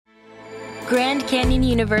Grand Canyon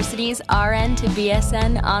University's RN to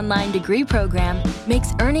BSN online degree program makes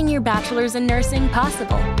earning your bachelor's in nursing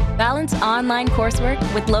possible. Balance online coursework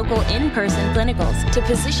with local in-person clinicals to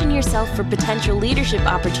position yourself for potential leadership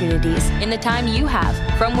opportunities in the time you have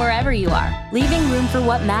from wherever you are, leaving room for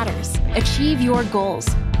what matters. Achieve your goals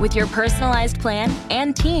with your personalized plan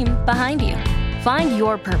and team behind you. Find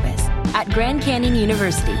your purpose at Grand Canyon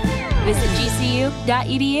University. Visit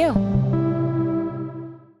gcu.edu.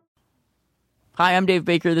 Hi, I'm Dave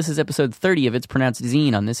Baker. This is episode 30 of It's Pronounced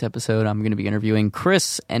Zine. On this episode, I'm going to be interviewing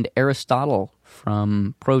Kris and Aristotle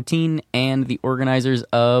from Protein and the organizers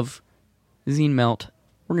of Zinemelt.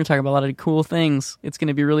 We're going to talk about a lot of cool things. It's going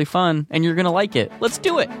to be really fun, and you're going to like it. Let's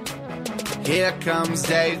do it. Here comes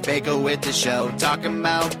Dave Baker with the show, talking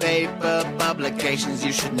about paper publications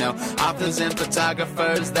you should know, authors and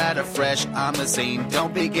photographers that are fresh on the scene.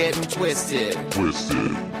 Don't be getting twisted.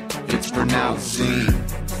 It's pronounced Zine.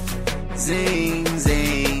 Zine,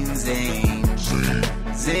 zine, zine.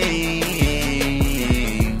 Zine.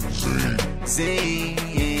 Zine. Zine.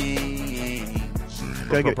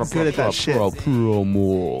 Gotta get good at that shit.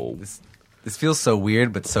 This feels so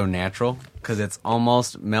weird, but so natural, because it's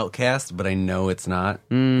almost Meltcast, but I know it's not.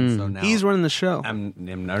 So now He's running the show. I'm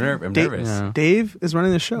nervous. Yeah. Dave is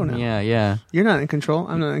running the show now. Yeah. You're not in control.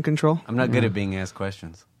 I'm not in control. I'm not good at being asked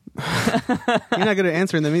questions. You're not good at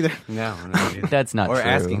answering them either. No, I'm not either. That's not or true. Or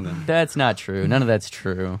asking them. That's not true. None of that's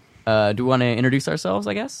true. Do we want to introduce ourselves,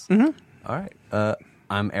 I guess? Mm-hmm. All right.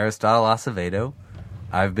 I'm Aristotle Acevedo.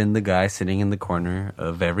 I've been the guy sitting in the corner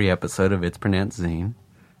of every episode of It's Pronounced Zine,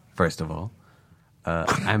 first of all.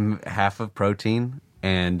 I'm half of Protein,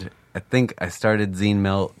 and I think I started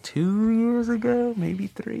Zinemelt 2 years ago, maybe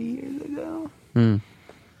 3 years ago.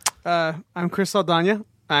 I'm Kris Saldana.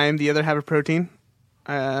 I'm the other half of Protein.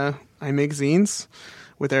 I make zines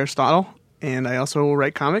with Aristotle, and I also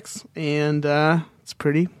write comics, and it's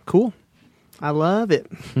pretty cool. I love it.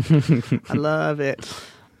 I love it.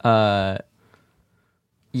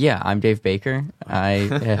 Yeah, I'm Dave Baker. I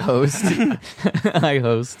host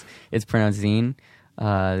It's Pronounced Zine,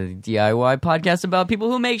 DIY podcast about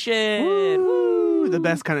people who make shit. Woo, the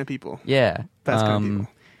best kind of people. Yeah. Best kind of people.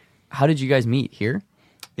 How did you guys meet? Here?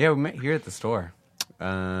 Yeah, we met here at the store.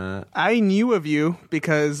 I knew of you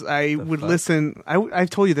because I would listen. I've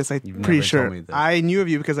told you this, I'm You've pretty never sure. told me this. I knew of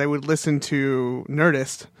you because I would listen to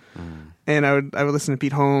Nerdist. And I would listen to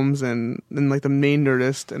Pete Holmes and like the main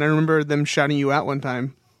Nerdist. And I remember them shouting you out one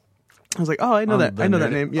time. I was like, oh, I know that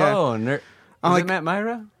name. Yeah. Oh, was it Matt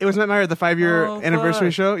Myra? It was Matt Meyer, the 5-year anniversary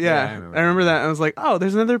fuck. show. Yeah, I remember that. I was like, oh,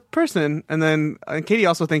 there's another person. And then Katie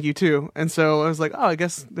also thanked you too. And so I was like, oh, I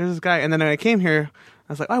guess there's this guy. And then I came here.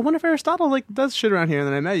 I was like, oh, I wonder if Aristotle does shit around here. And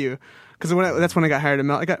then I met you because that's when I got hired at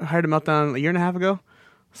Melt. I got hired at Meltdown a year and a half ago.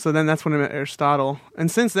 So then that's when I met Aristotle.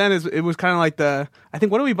 And since then, it was kind of like I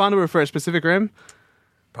think, what did we bond over first? Pacific Rim?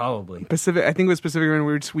 Probably. I think it was Pacific Rim.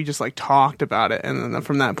 We just like talked about it. And then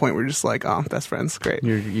from that point, we're just like, oh, best friends. Great.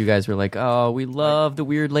 You guys were like, oh, we love the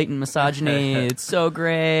weird latent misogyny. It's so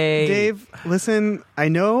great. Dave, listen, I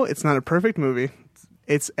know it's not a perfect movie.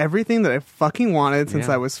 It's everything that I fucking wanted since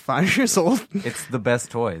I was 5 years old. It's the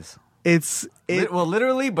best toys. Well,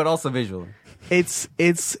 literally, but also visually. It's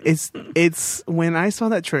when I saw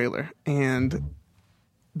that trailer and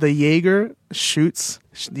the Jaeger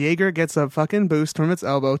gets a fucking boost from its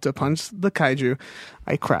elbow to punch the kaiju,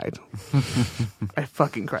 I cried. I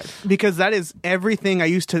fucking cried. Because that is everything I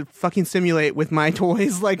used to fucking simulate with my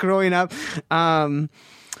toys like growing up. Yeah.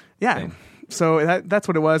 Same. So that's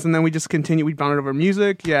what it was. And then we just continued. We bonded over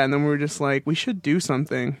music. Yeah. And then we were just like, we should do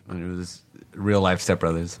something. And it was real life Step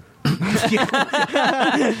Brothers.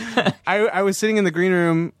 I was sitting in the green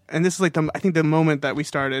room, and this is like I think the moment that we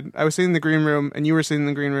started. I was sitting in the green room, and you were sitting in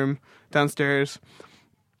the green room downstairs,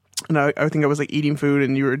 and I think I was like eating food,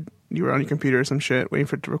 and you were on your computer or some shit, waiting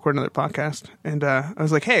to record another podcast. And I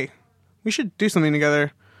was like, hey, we should do something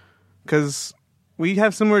together because we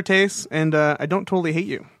have similar tastes, and I don't totally hate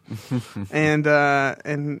you. and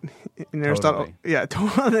Aristotle,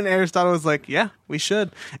 Totally. then Aristotle was like, yeah, we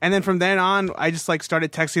should. And then from then on, I just like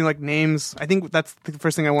started texting like names. I think that's the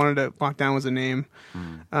first thing I wanted to lock down was a name.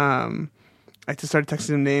 I just started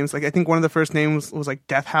texting him names. Like I think one of the first names was like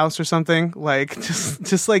Death House or something. Like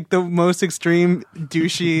just like the most extreme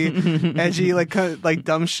douchey, edgy, like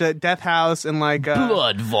dumb shit. Death House and like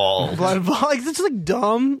Blood Vault. Like it's just like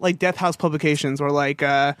dumb like Death House publications or like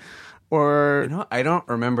or I don't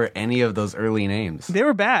remember any of those early names. They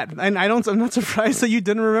were bad, and I'm not surprised that you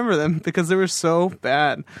didn't remember them because they were so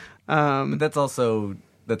bad. But that's also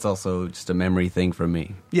that's also just a memory thing for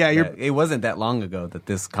me. Yeah, it wasn't that long ago that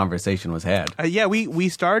this conversation was had. Yeah, we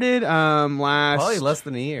started last Probably less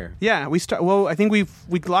than a year. Yeah, well, I think we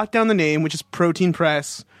locked down the name, which is Protein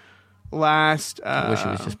Press. Last I wish it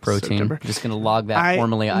was just Protein. September. I'm just gonna log that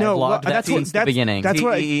formally. I've logged that since the beginning. That's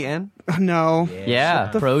what P-E-E-N? No. Yeah,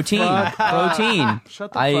 Protein. Protein.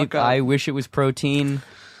 Shut the fuck up. I wish it was Protein.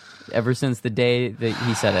 Ever since the day that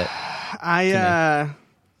he said it. I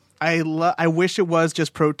wish it was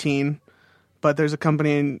just Protein, but there's a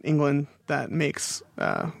company in England that makes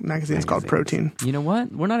magazines called Protein. You know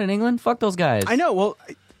what? We're not in England. Fuck those guys. I know. Well,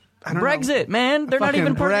 I don't Brexit, know. man. They're not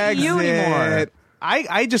even part of the EU anymore.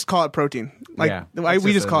 I just call it Protein.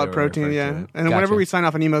 We just call it Protein. Yeah, and whenever we sign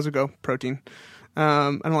off on emails, we go Protein.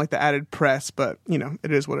 I don't like the added press, but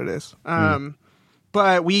it is what it is.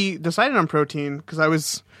 But we decided on Protein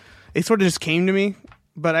because it sort of just came to me.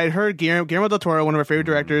 But I'd heard Guillermo del Toro, one of our favorite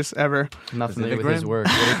directors ever. I'm not familiar with his work.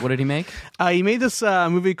 What did he make? He made this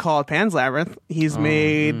movie called Pan's Labyrinth. He's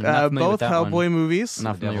made both Hellboy movies.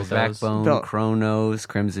 Not familiar with Devil's those. Backbone, Chronos,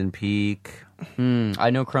 Crimson Peak.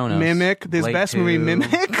 I know Chronos. Mimic. His Blade best 2. movie,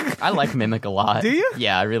 Mimic. I like Mimic a lot. Do you?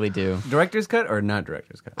 Yeah, I really do. Director's cut or not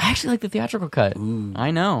director's cut? I actually like the theatrical cut. Ooh.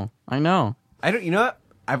 I know. I don't. You know what?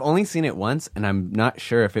 I've only seen it once, and I'm not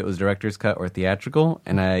sure if it was director's cut or theatrical,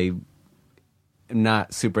 and I am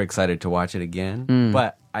not super excited to watch it again.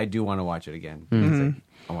 But I do want to watch it again because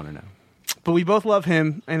I want to know. But we both love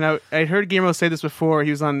him, and I heard Guillermo say this before.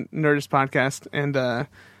 He was on Nerdist podcast, and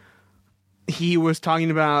he was talking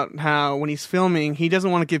about how when he's filming, he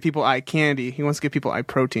doesn't want to give people eye candy. He wants to give people eye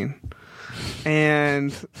protein.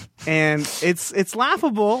 And it's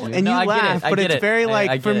laughable, and you laugh, but it's very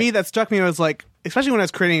for me that struck me. I was like, especially when I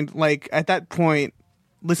was creating, like at that point,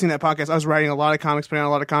 listening to that podcast, I was writing a lot of comics, putting out a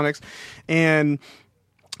lot of comics, and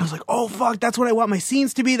I was like, oh fuck, that's what I want my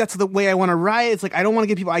scenes to be. That's the way I want to write. It's like I don't want to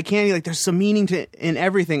give people eye candy. Like there's some meaning in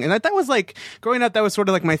everything, and that was like growing up. That was sort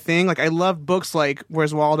of like my thing. Like I loved books like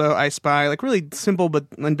Where's Waldo, I Spy, like really simple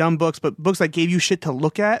and dumb books, but books that gave you shit to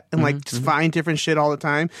look at and like just find different shit all the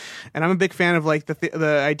time. And I'm a big fan of like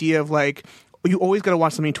the idea of like you always got to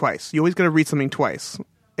watch something twice. You always got to read something twice.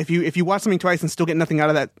 If you watch something twice and still get nothing out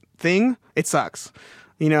of that thing, it sucks.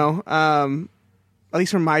 At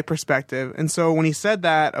least from my perspective. And so when he said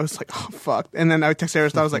that, I was like, oh, fuck. And then I texted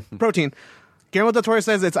Aristotle. I was like, Protein. Guillermo del Toro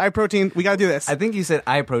says it's eye protein. We got to do this. I think you said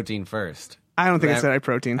eye protein first. I don't think I said eye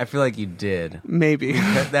protein. I feel like you did. Maybe.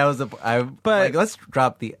 That was let's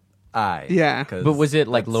drop the I. Yeah. But was it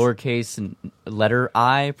like lowercase and letter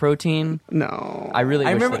I protein? No. I really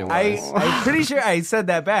wish remember. that it was. I'm pretty sure I said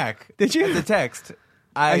that back. Did you? At the text.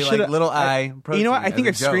 Little I. Protein you know what? I think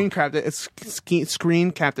as I a joke. screen capped it. It's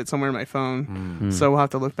screen capped it somewhere in my phone. So we'll have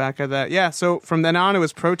to look back at that. Yeah. So from then on, it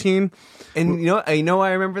was Protein. And I know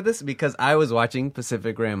I remember this because I was watching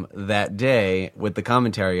Pacific Rim that day with the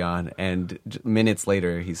commentary on, and minutes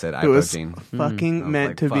later he said eye It was protein. fucking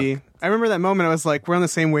meant to be. I remember that moment. I was like, we're on the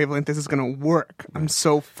same wavelength. This is going to work. I'm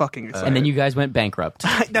so fucking excited. And then you guys went bankrupt.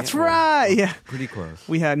 That's right. Yeah. Pretty close.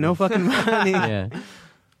 We had no fucking money. Yeah.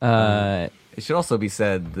 It should also be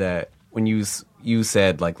said that when you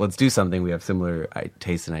said, like, let's do something, we have similar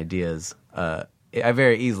tastes and ideas, I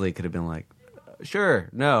very easily could have been like, sure,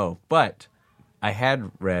 no. But I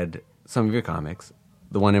had read some of your comics.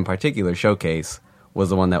 The one in particular, Showcase, was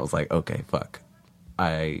the one that was like, okay, fuck.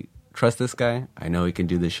 I trust this guy. I know he can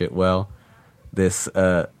do this shit well. This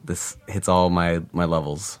hits all my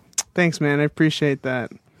levels. Thanks, man. I appreciate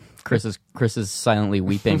that. Kris is silently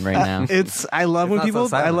weeping right now. I love when people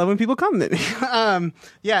comment. So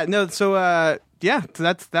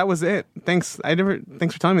that was it. Thanks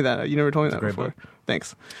for telling me that. You never told me that before. Book.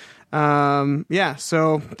 Thanks.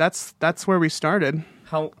 So that's where we started.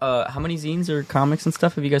 How many zines or comics and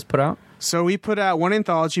stuff have you guys put out? So we put out one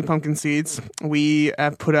anthology, Pumpkin Seeds. We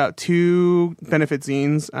have put out 2 benefit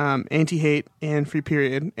zines, Anti-Hate and Free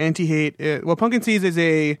Period. Anti-Hate, Pumpkin Seeds is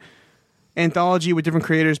a anthology with different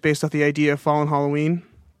creators based off the idea of fall and Halloween.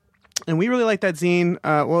 And we really like that zine.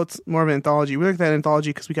 It's more of an anthology. We like that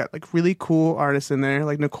anthology because we got like really cool artists in there,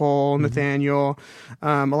 like Nicole, Nathaniel,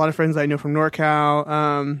 a lot of friends I know from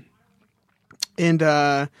NorCal.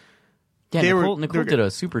 Nicole did a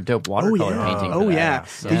super dope watercolor painting. Oh, yeah.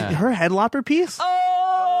 Her headlopper piece?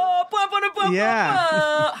 Oh,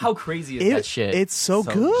 Yeah. How crazy is that shit? It's so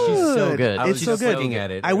good. She's so good. I was It's so just good. looking at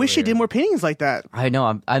it. I wish she did more paintings like that. I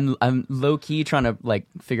know. I'm low key trying to like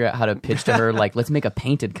figure out how to pitch to her like let's make a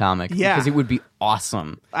painted comic Yeah. because it would be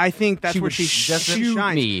awesome. I think that's She where would she shoot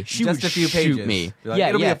shines. me. She Just would a few shoot pages. me. Be like, Yeah,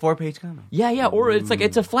 it'll yeah. be a 4-page comic. Yeah, or it's like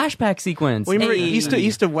it's a flashback sequence. Well, remember Hey.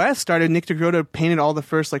 East to West started. Nick DeGrota painted all the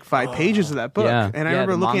first like 5 pages of that book, Yeah. and I Yeah,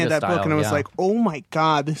 remember the looking at manga that book style, and I was yeah. like, "Oh my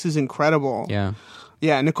god, this is incredible!" Yeah.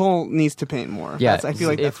 Yeah, Nicole needs to paint more. Yeah, I feel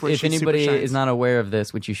like that's where if she anybody super shines. is not aware of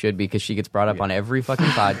this, which you should be, because she gets brought up on every fucking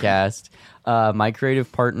podcast. My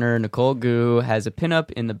creative partner Nicole Gu has a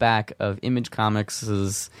pinup in the back of Image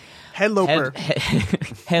Comics' Headloper.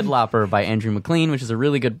 Headlopper by Andrew McLean, which is a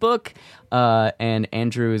really good book. And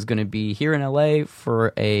Andrew is going to be here in LA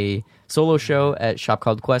for a solo show at Shop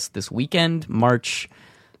Called Quest this weekend, March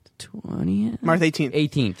 20th? March 18th.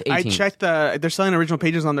 18th. I checked they're selling original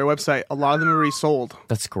pages on their website. A lot of them are already sold.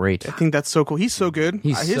 That's great. I think that's so cool. He's so good.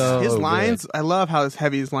 He's his so lines. I love how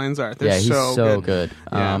heavy his lines are. They're Yeah, he's so good.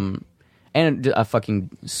 Yeah. And a fucking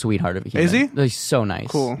sweetheart of a human. Is he? He's so nice.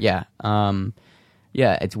 Cool. Yeah.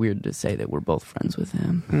 Yeah, it's weird to say that we're both friends with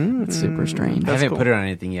him. It's super strange. I haven't cool. put it on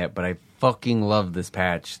anything yet, but I fucking love this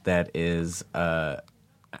patch that is, I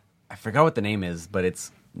forgot what the name is, but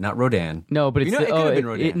it's not Rodan. No, but it's You know, it could have been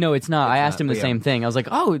Rodan. no, it's not. I It's asked not, him the but yeah. same thing. I was like,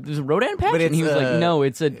 "Oh, there's a Rodan patch," But and he it's, was like, "No,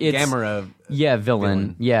 it's Gamera. yeah,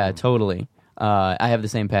 villain. Yeah, totally. I have the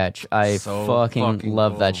same patch. I So fucking fucking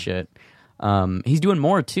love that cool. shit. He's doing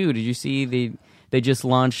more too. Did you see they just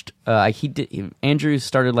launched? Andrew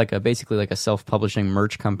started basically like a self-publishing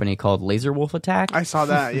merch company called Laser Wolf Attack. I saw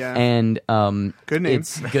that. Yeah. And Good name.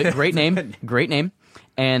 It's good, great name, great name.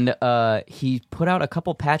 And he put out a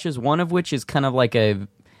couple patches, one of which is kind of like a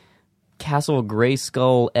Castle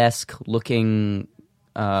Grayskull-esque looking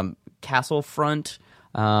castle front.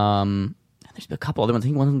 There's a couple other ones. I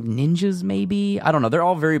think one of them ninjas, maybe. I don't know. They're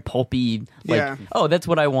all very pulpy. Like, Yeah. oh, that's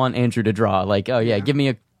what I want Andrew to draw. Like, oh yeah, give me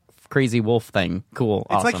a crazy wolf thing. Cool.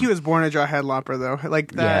 It's like awesome. he was born to draw Headlopper, though.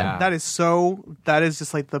 Like that. Yeah. That is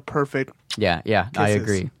just like the perfect. Yeah, I Kisses.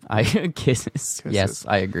 agree. Kisses. Yes,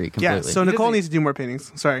 I agree completely. Yeah. So Nicole needs to do more paintings.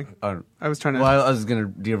 Sorry, I was trying to. Well, I was going to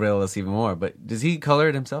derail us even more, but does he color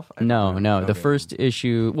it himself? No. The Okay. first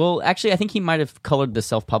issue. Well, actually, I think he might have colored the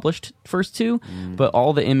self-published first two, but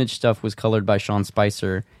all the Image stuff was colored by Sean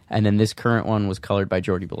Spicer, and then this current one was colored by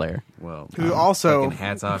Jordi Belair. Well, Who also- fucking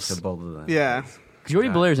hats off to both of them. Yeah. Jordi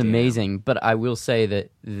God Belair is damn. amazing, but I will say that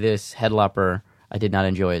this Headlopper I did not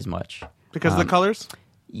enjoy as much. Because of the colors.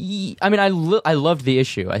 I mean, I loved the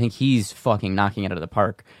issue. I think he's fucking knocking it out of the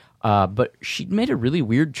park. But she made a really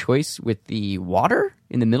weird choice with the water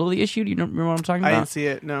in the middle of the issue. Do you remember what I'm talking about? I didn't see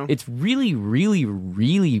it. No. It's really, really,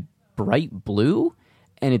 really bright blue,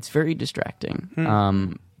 and it's very distracting.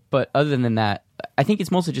 But other than that, I think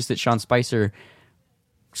it's mostly just that Sean Spicer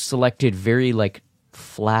selected very like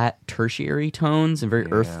flat tertiary tones and very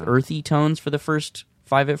earthy tones for the first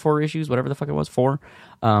 5 issues, whatever the fuck it was, 4.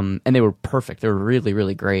 And they were perfect. They were really,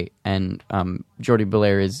 really great. And Jordi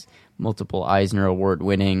Belair is multiple Eisner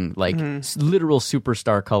Award-winning, like literal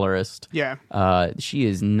superstar colorist. Yeah. She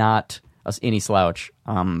is not any slouch.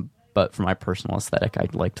 But for my personal aesthetic, I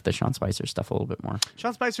liked the Sean Spicer stuff a little bit more.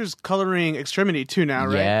 Sean Spicer's coloring Extremity too now,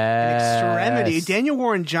 right? Yes. And Extremity. Daniel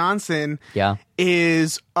Warren Johnson Yeah.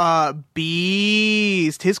 is a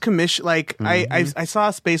beast. His commission, like I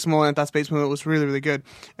saw Space Mullet and I thought Space Mullet was really, really good.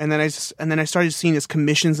 And then I started seeing his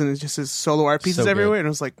commissions and just his solo art pieces So good. everywhere, and I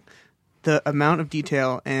was like, the amount of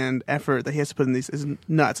detail and effort that he has to put in these is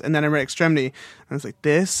nuts. And then I read Extremity, and I was like,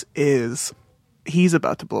 he's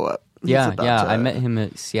about to blow up. He's Yeah. about to- I met him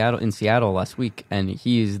in Seattle last week, and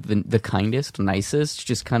he's the kindest, nicest,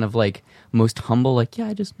 just kind of like most humble. Like, yeah,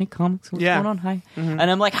 I just make comics. What's Yeah. going on? Hi. And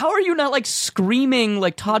I'm like, how are you not like screaming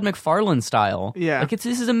like Todd McFarlane style? Yeah. like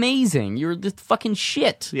this is amazing. You're the fucking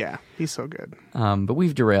shit. Yeah, he's so good. But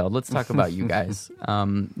we've derailed. Let's talk about you guys.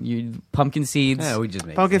 You pumpkin seeds. Yeah, we just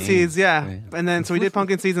made Pumpkin names. Seeds, yeah. And then so we did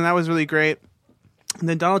Pumpkin Seeds, and that was really great. And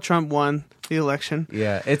then Donald Trump won the election.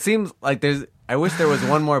 Yeah, it seems like I wish there was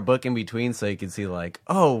one more book in between so you could see like,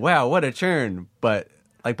 oh wow, what a churn. But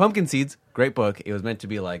like Pumpkin Seeds, great book. It was meant to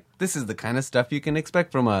be like, this is the kind of stuff you can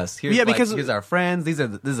expect from us. Here's here's our friends. This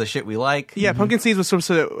is the shit we like. Yeah, Pumpkin Seeds was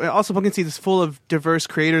also Pumpkin Seeds is full of diverse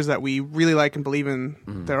creators that we really like and believe in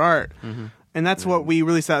their art. And that's what we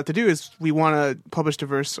really set out to do is we want to publish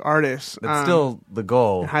diverse artists. That's still the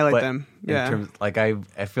goal. highlight but them. in Yeah. terms, like I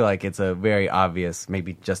feel like it's a very obvious,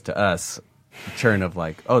 maybe just to us, churn of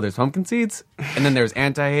like, oh, there's pumpkin seeds, and then there's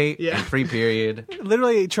anti-hate Yeah. and free period.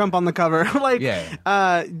 Literally Trump on the cover. Like,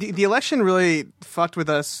 Yeah. The election really fucked with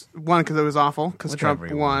us. One, because it was awful, because With Trump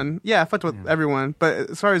everyone. won. Yeah, it fucked with everyone. But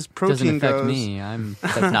as far as Doesn't protein affect goes, me.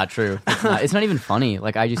 That's not true. It's not even funny.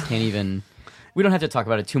 Like I just can't even. We don't have to talk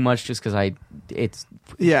about it too much, just because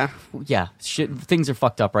yeah. shit. Things are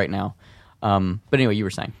fucked up right now. But anyway, you were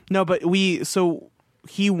saying. No, but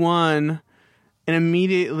he won, and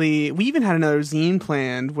immediately we even had another zine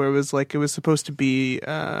planned where it was supposed to be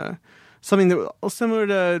something that was similar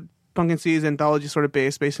to Pumpkin Seeds anthology sort of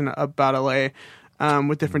based in about LA.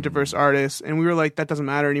 With different diverse artists, and we were like, that doesn't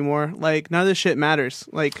matter anymore. Like, none of this shit matters.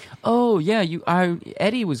 Like, Oh yeah,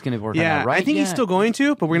 Eddie was going to work on that, right? I think he's still going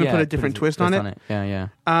to, but we're gonna put a different twist on it. Yeah.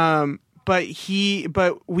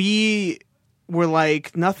 But we were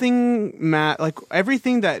like, like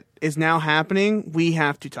everything that is now happening, we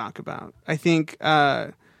have to talk about. I think,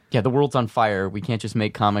 Yeah, the world's on fire. We can't just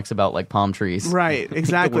make comics about like palm trees. right,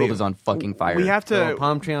 exactly. The world is on fucking fire. We have So to. a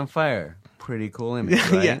palm tree on fire. Pretty cool image,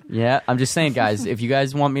 right? Yeah. Yeah, I'm just saying, guys. If you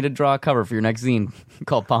guys want me to draw a cover for your next zine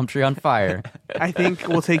called Palm Tree on Fire, I think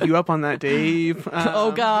we'll take you up on that, Dave.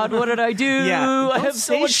 oh God, what did I do? Yeah, I don't have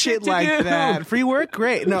so say much shit to like do. that. Free work,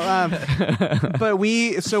 great. No, but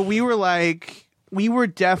we were like, we're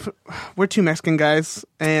two Mexican guys,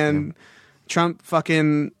 and Trump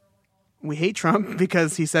fucking. We hate Trump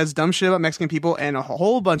because he says dumb shit about Mexican people and a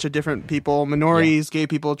whole bunch of different people, minorities, gay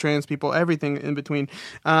people, trans people, everything in between.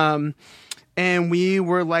 And we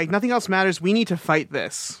were like, nothing else matters. We need to fight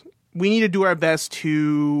this. We need to do our best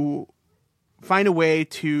to find a way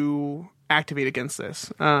to activate against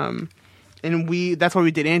this. And that's why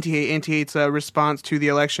we did Anti-Hate. Anti-Hate's a response to the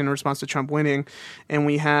election, a response to Trump winning. And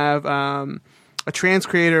we have a trans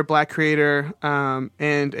creator, a black creator,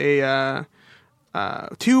 and a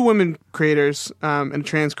two women creators and a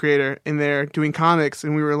trans creator in there doing comics.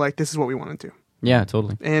 And we were like, this is what we want to do. Yeah,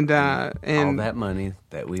 totally. And All that money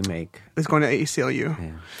that we make. it's going to ACLU.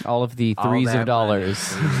 Yeah. All of the All threes that of dollars,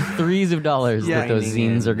 threes of dollars Yeah. that those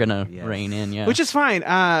Raining zines in. are gonna Yes. rain in. Yeah, Which is fine.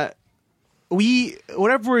 We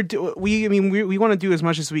want to do as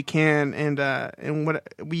much as we can, and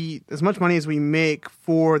as much money as we make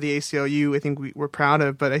for the ACLU, I think we're proud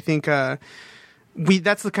of. But I think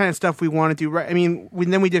that's the kind of stuff we want to do. Right? I mean,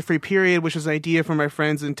 then we did Free Period, which was an idea from my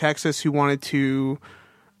friends in Texas who wanted to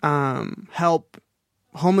help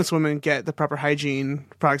homeless women get the proper hygiene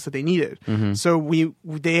products that they needed. Mm-hmm. So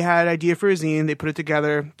they had an idea for a zine, they put it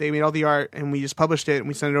together, they made all the art, and we just published it and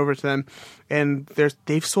we sent it over to them. And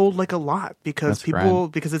they've sold like a lot because That's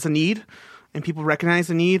because it's a need and people recognize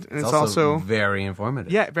the need, and it's also also very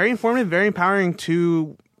informative. yeah, very informative, very empowering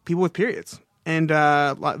to people with periods. And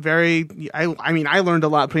I learned a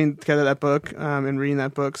lot putting together that book and reading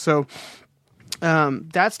that book. So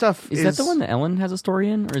that stuff is that the one that Ellen has a story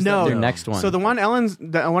in, or is No. that their next one? So the one Ellen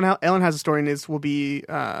has a story in will be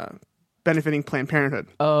benefiting Planned Parenthood.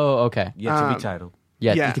 Oh, okay. Yet to be titled.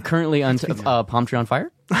 Yeah, Yeah. currently on Palm Tree on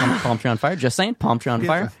Fire. Palm Tree on Fire. Just saying, Palm Tree on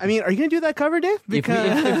Fire. I mean, are you going to do that cover, Dave? If we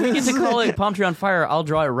get to call it Palm Tree on Fire, I'll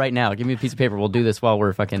draw it right now. Give me a piece of paper. We'll do this while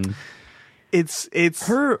we're fucking. it's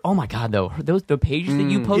Her, oh my God, though, the page that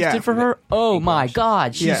you posted yeah. for her, oh my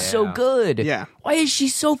God, she's Yeah. so good. Yeah. Why is she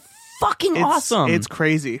so fucking awesome? It's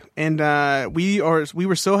crazy, and we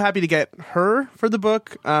were so happy to get her for the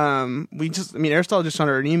book. Aristotle just sent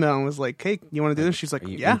her an email and was like, "Hey, you want to do this?" She's like, Are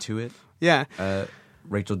you "Yeah, into it? yeah."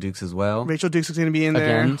 Rachel Dukes as well. Rachel Dukes is going to be in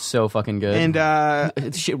there, Again, so fucking good. and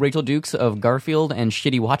Rachel Dukes of Garfield and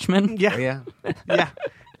Shitty Watchmen. yeah, Oh, yeah. yeah.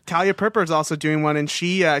 Talia Perper is also doing one, and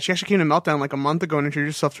she actually came to Meltdown like a month ago and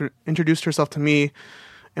introduced herself to me,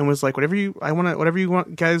 and was like, whatever you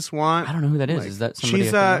guys want. I don't know who that is. Like, Is that somebody?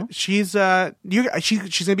 I know? she's gonna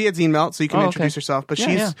be at Zinemelt, so you can Oh, introduce okay. herself. But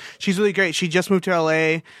Yeah, she's really great. She just moved to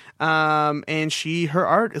LA, and her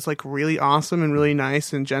art is like really awesome and really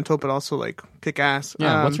nice and gentle, but also like kick ass.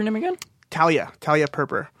 Yeah. What's her name again? Talia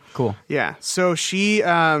Perper. Cool. Yeah. So she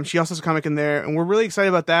also has a comic in there, and we're really excited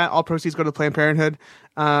about that. All proceeds go to Planned Parenthood.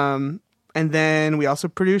 And then we also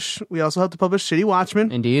helped to publish Shitty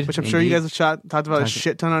Watchmen. Indeed, Which I'm sure you guys have talked about a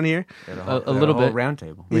shit ton on here. A little bit. Round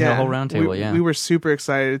table. We had a whole round table, yeah. We were super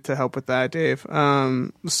excited to help with that, Dave.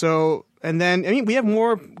 And then we have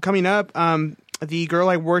more coming up. The girl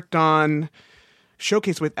I worked on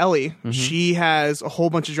Showcase with, Ellie, Mm-hmm. she has a whole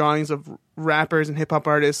bunch of drawings of rappers and hip hop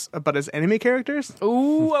artists, but as anime characters.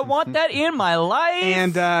 Ooh, I want that in my life.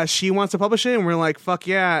 And she wants to publish it, and we're like, fuck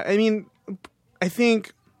yeah. I mean, I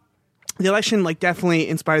think the election definitely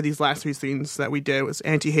inspired these last three zines that we did. It was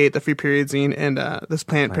Anti-Hate, the Free Period zine, and this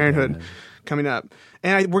Planned Parenthood coming up.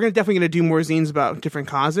 And we're definitely going to do more zines about different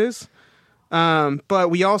causes.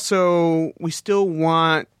 But we still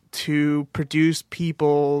want to produce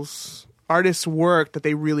people's artists' work that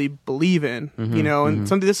they really believe in,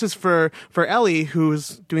 and this is for Ellie,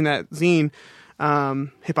 who's doing that zine,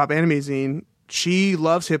 hip hop anime zine. She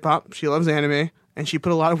loves hip hop, she loves anime, and she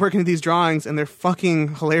put a lot of work into these drawings, and they're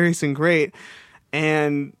fucking hilarious and great,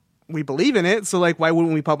 and we believe in it. So like, why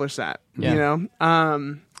wouldn't we publish that? Yeah.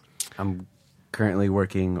 I'm currently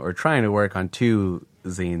working or trying to work on 2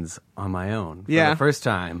 zines on my own for the first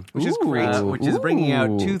time, which is great. Which is bringing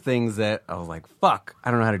out 2 things that I was like, fuck,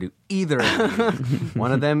 I don't know how to do either of these.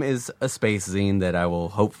 One of them is a space zine that I will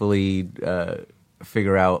hopefully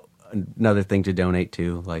figure out another thing to donate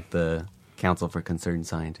to, like the Council for Concerned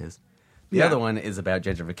Scientists. The other one is about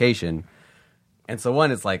gentrification. And so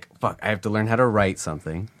one is like, fuck, I have to learn how to write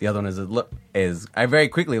something. The other one is I very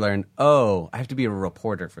quickly learned, I have to be a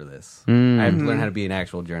reporter for this. I have to learn how to be an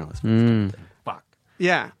actual journalist for this kind of thing. Fuck.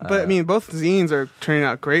 Yeah, but I mean, both zines are turning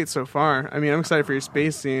out great so far. I mean, I'm excited for your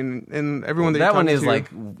space zine and everyone that one is to. like,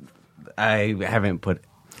 I haven't put.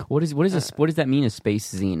 What does that mean? A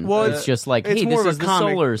space zine? Well, it's just like, it's hey, more this of is a the comic.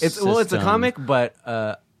 solar system. It's a comic, but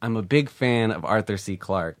I'm a big fan of Arthur C.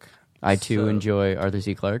 Clarke. I too enjoy Arthur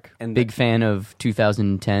C. Clarke. And big fan of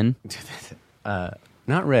 2010. Not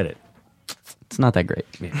Reddit. It's not that great.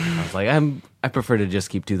 Yeah, I was like, I prefer to just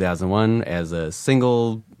keep 2001 as a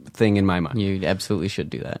single thing in my mind. You absolutely should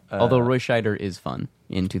do that. Although Roy Scheider is fun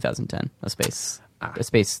in 2010, a space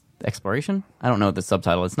exploration. I don't know the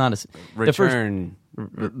subtitle. It's not Return.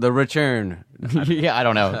 The Return. Yeah, I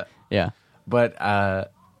don't know. Yeah,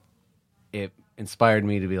 but it inspired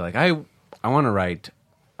me to be like, I want to write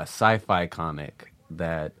a sci-fi comic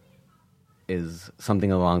that is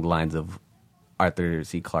something along the lines of Arthur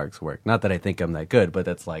C. Clarke's work. Not that I think I'm that good, but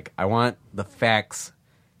that's like, I want the facts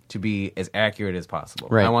to be as accurate as possible.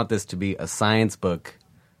 Right. I want this to be a science book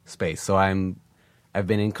space. So I've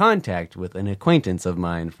been in contact with an acquaintance of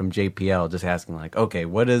mine from JPL, just asking like, okay,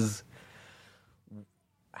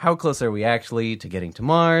 how close are we actually to getting to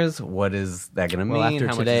Mars? What is that going to mean? Well, after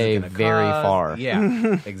How today, much is it very cost? far. Yeah,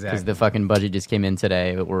 because exactly. the fucking budget just came in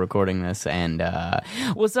today. We're recording this, and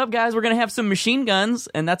what's up, guys? We're gonna have some machine guns,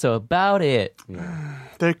 and that's about it. Yeah.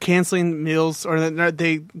 They're canceling Meals, or what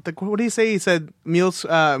did he say? He said Meals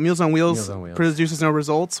on Wheels Meals on Wheels. produces no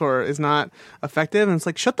results or is not effective. And it's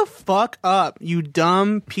like, shut the fuck up, you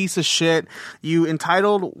dumb piece of shit, you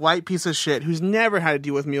entitled white piece of shit who's never had to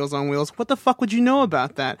deal with Meals on Wheels. What the fuck would you know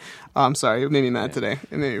about that? Oh, I'm sorry, it made me mad today.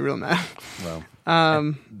 It made me real mad. Well, at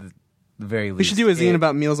the very least, We should do a zine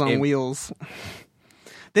about Meals on Wheels.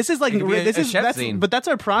 This is like but that's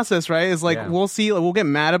our process, right? Is like we'll get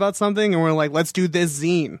mad about something and we're like, let's do this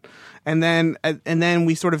zine, and then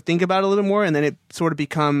we sort of think about it a little more, and then it sort of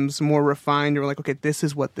becomes more refined. And we're like, okay, this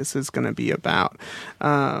is what this is going to be about.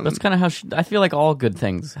 That's kind of how I feel like all good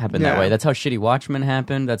things happen that way. That's how Shitty Watchmen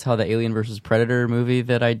happened. That's how the Alien vs. Predator movie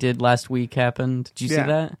that I did last week happened. Did you see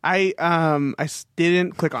that? I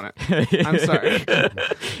didn't click on it. I'm sorry.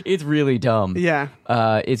 It's really dumb. Yeah.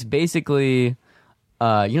 It's basically.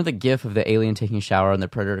 You know the gif of the alien taking a shower and the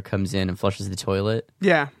predator comes in and flushes the toilet?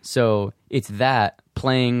 Yeah. So it's that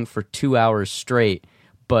playing for 2 hours straight,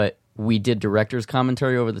 but we did director's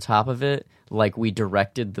commentary over the top of it like we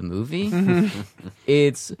directed the movie.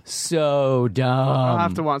 It's so dumb. I'll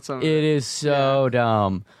have to watch some. It is so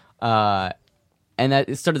dumb. And that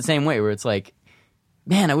it started the same way where it's like,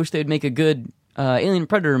 man, I wish they'd make a good Alien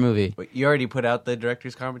Predator movie. Wait, you already put out the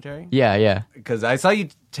director's commentary? Yeah. Because I saw you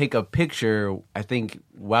take a picture, I think,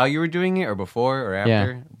 while you were doing it, or before, or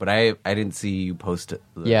after. But I didn't see you post it.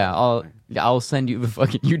 I'll send you the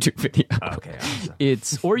fucking YouTube video. Okay. Awesome.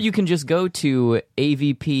 Or you can just go to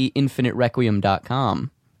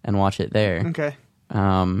avpinfiniterequiem.com and watch it there. Okay.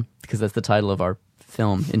 Because that's the title of our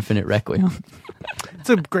film, Infinite Requiem. It's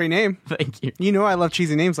a great name. Thank you. You know I love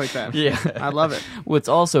cheesy names like that. Yeah. I love it. Well, it's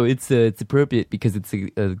appropriate because it's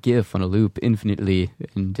a GIF on a loop infinitely,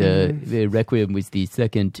 and the Requiem was the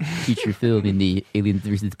second feature film in the Alien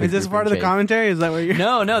vs. Predator Is this part of the commentary? Is that what you're...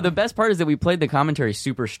 No. The best part is that we played the commentary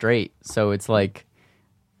super straight, so it's like,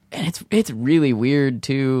 and it's really weird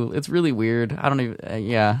too. It's really weird. I don't even.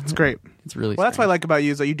 It's great. It's really. Well, that's what I like about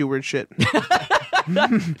you is that you do weird shit.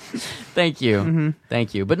 Thank you.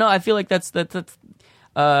 Thank you. But no, I feel like that's the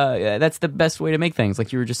best way to make things,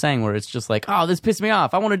 like you were just saying, where it's just like, oh, this pissed me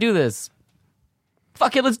off, I want to do this,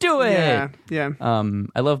 fuck it, let's do it. Yeah.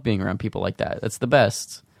 I love being around people like that. That's the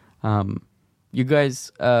best. You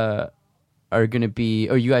guys are gonna be,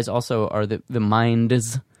 or you guys also are the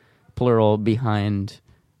minds, plural, behind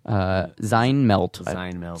Zinemelt.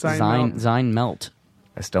 Zinemelt. Zinemelt.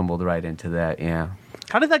 I stumbled right into that, yeah.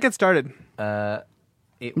 How did that get started?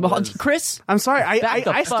 Kris, I'm sorry. back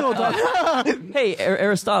the I fuck still up. don't. Hey,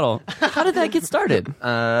 Aristotle, how did that get started?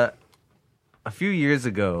 A few years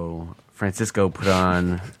ago, Francisco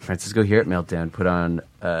here at Meltdown put on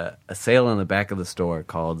a sale in the back of the store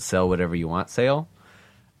called "Sell Whatever You Want" sale.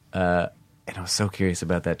 And I was so curious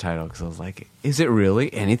about that title because I was like, is it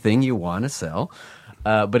really anything you want to sell?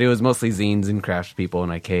 But it was mostly zines and crafts people,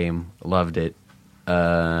 and I came, loved it.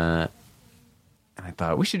 And I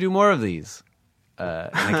thought, we should do more of these. And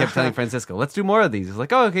I kept telling Francisco, let's do more of these. He's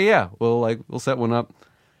like, oh, okay, yeah, we'll set one up.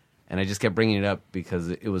 And I just kept bringing it up because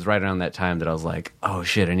it was right around that time that I was like, oh,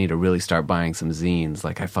 shit, I need to really start buying some zines.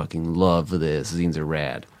 Like, I fucking love this. Zines are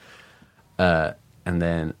rad. And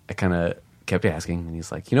then I kind of kept asking, and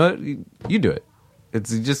he's like, you know what? You do it.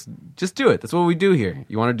 It's just do it. That's what we do here.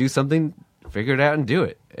 You want to do something, figure it out and do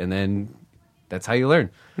it. And then that's how you learn.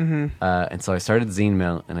 Mm-hmm. And so I started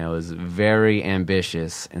Zinemelt, and I was very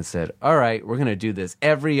ambitious and said, all right, we're going to do this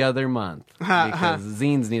every other month because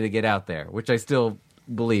zines need to get out there, which I still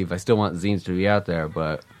believe. I still want zines to be out there,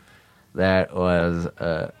 but that was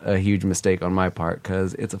a huge mistake on my part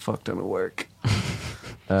because it's a fuck ton of work.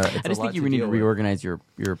 I just think you need to reorganize your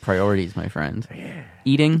priorities, my friend. Yeah.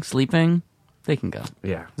 Eating, sleeping, they can go.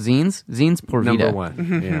 Yeah. Zines por vida. Number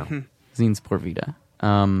one. Yeah. Zines por vida.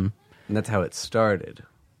 And that's how it started.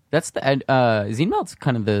 That's the Zinemelt's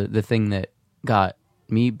kind of the thing that got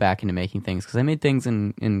me back into making things because I made things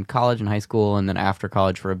in college and high school and then after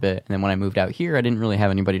college for a bit. And then when I moved out here, I didn't really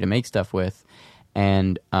have anybody to make stuff with.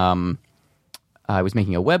 And I was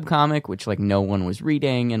making a webcomic, which like no one was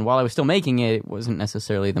reading. And while I was still making it, it wasn't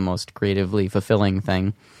necessarily the most creatively fulfilling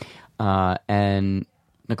thing. And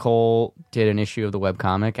Nicole did an issue of the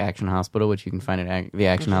webcomic, Action Hospital, which you can find at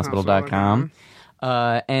theactionhospital.com.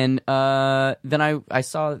 And then I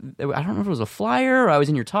saw, I don't remember if it was a flyer or I was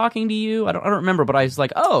in here talking to you. I don't remember, but I was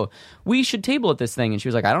like, oh, we should table at this thing. And she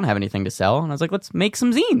was like, I don't have anything to sell. And I was like, let's make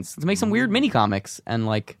some zines. Let's make some weird mini comics. And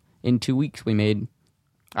like in 2 weeks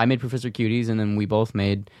I made Professor Cuties, and then we both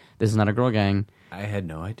made This Is Not a Girl Gang. I had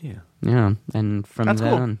no idea. Yeah, and from That's then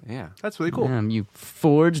cool. on, Yeah. That's really cool. you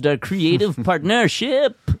forged a creative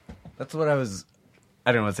partnership. That's what I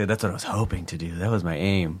don't want to say that's what I was hoping to do. That was my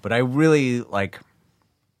aim. But I really,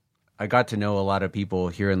 I got to know a lot of people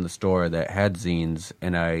here in the store that had zines,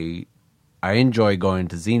 and I enjoy going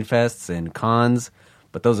to zine fests and cons,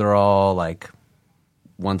 but those are all,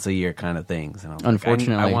 once a year kind of things. And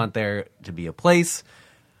Unfortunately. I want there to be a place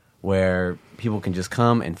where people can just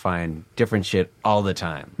come and find different shit all the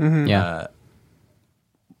time. Mm-hmm. Yeah.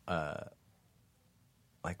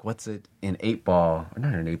 What's it in 8-Ball?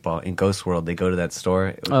 Not in 8-Ball. In Ghost World, they go to that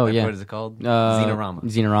store. Yeah. What is it called? Zinerama.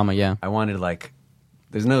 Zinerama, yeah. I wanted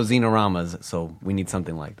there's no Zenoramas, so we need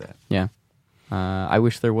something like that. Yeah. I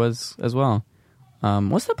wish there was as well.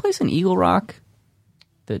 What's that place in Eagle Rock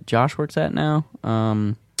that Josh works at now?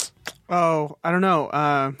 Oh, I don't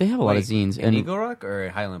know. They have a lot of zines. In Eagle Rock or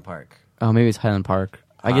Highland Park? Oh, maybe it's Highland Park.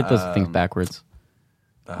 I get those things backwards.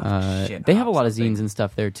 Shit, they have a lot of zines and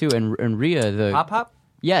stuff there too. And Rhea, the Hop Hop?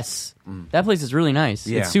 Yes, that place is really nice.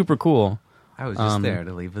 Yeah. It's super cool. I was just there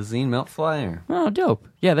to leave a Zinemelt flyer. Oh, dope.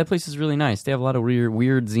 Yeah, that place is really nice. They have a lot of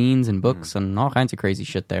weird zines and books and all kinds of crazy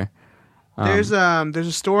shit there. There's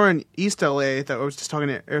a store in East LA that I was just talking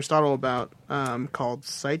to Aristotle about called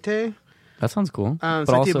Site. That sounds cool. But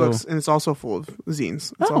But also, also, books, and it's also full of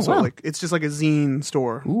zines. It's also wow. it's just like a zine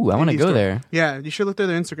store. Ooh, I want to Indie go store. there. Yeah, you should look through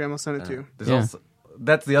their Instagram. I'll send it to you. There's Yeah. also,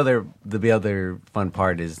 that's the other fun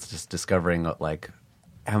part is just discovering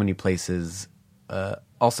how many places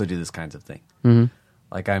also do this kinds of thing. Mm-hmm.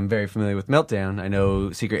 I'm very familiar with Meltdown. I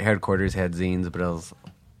know Secret Headquarters had zines, but I was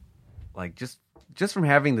just from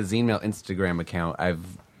having the Zinemelt Instagram account, I've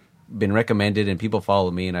been recommended and people follow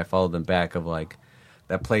me and I follow them back of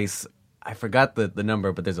that place. I forgot the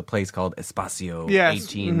number, but there's a place called Espacio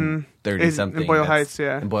 1830 something in Boyle Heights.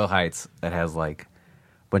 Yeah, in Boyle Heights that has a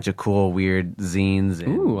bunch of cool weird zines. And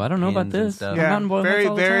Ooh, I don't know about pins and this. stuff. I'm not in Boyle Heights very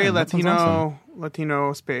all the very time. That sounds awesome.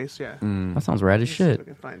 Latino space. Yeah, That sounds rad as See if I shit.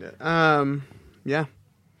 can find it. Yeah,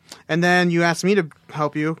 and then you asked me to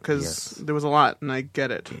help you because there was a lot, and I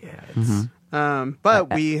get it. Yeah, it's,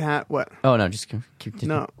 But we had what? Oh no, just keep.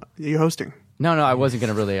 No, you're hosting. No, I wasn't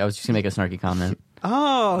gonna really. I was just gonna make a snarky comment.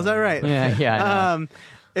 Oh, is that right? Yeah. I know.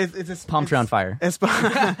 It's a Palm on fire. It's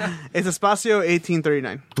Espacio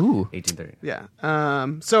 1839. Ooh. 1830. Yeah.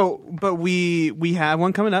 But we have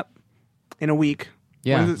one coming up in a week.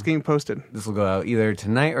 Yeah. When is it getting posted? This will go out either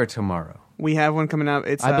tonight or tomorrow. We have one coming out.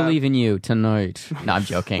 It's I believe in you tonight. No, I'm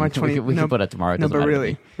joking. March 20 we can put it tomorrow. It No, doesn't but matter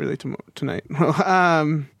to really, me. tonight.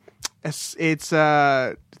 It's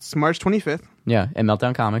March 25th. Yeah, and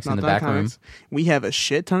Meltdown Comics in the Meltdown back Comics. room. We have a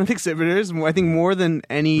shit ton of exhibitors. I think more than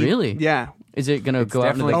any. Really? Yeah. Is it going to go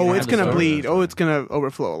out into the Oh, it's going to bleed. Oh, it's going to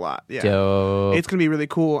overflow a lot. Yeah. Dope. It's going to be really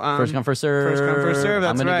cool. First come, first serve. First come, first serve.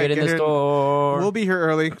 That's I'm gonna right. get in the store. We'll be here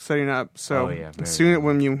early setting up. So as soon as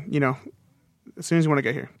you want to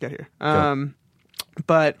get here.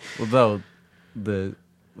 But although the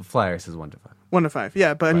flyers is 1 to 5. 1 to 5.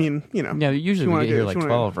 Yeah, but I mean, Yeah, usually we get here like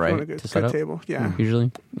 12, right? To set up table. Yeah.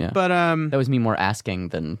 Usually. Yeah. But that was me more asking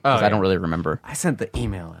than because I don't really remember. I sent the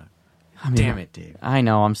email out. I mean, damn it, Dave. I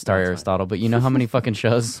know, I'm sorry, Aristotle, but you know how many fucking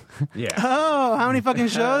shows? Yeah. Oh, how many fucking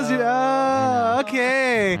shows?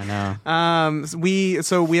 Okay. I know. We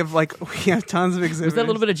have tons of exhibitors. Was that a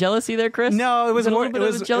little bit of jealousy there, Chris? No, it was a more. little bit It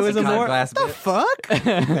was of jealousy. a more. Glass What the bit. fuck?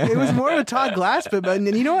 It was more of a Todd Glass bit, but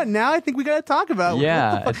you know what? Now I think we got to talk about.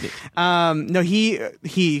 Yeah. What the fuck? No,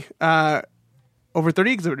 he. Over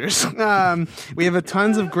 30 exhibitors. We have a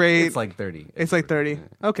tons of great. It's like 30. It's like 30.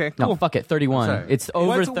 Okay, cool. No, fuck it, 31. Sorry. It's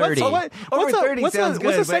over 30. What's Over 30 sounds good,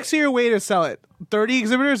 What's a but- sexier way to sell it? 30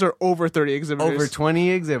 exhibitors or over 30 exhibitors? Over 20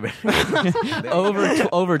 exhibitors.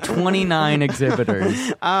 over 29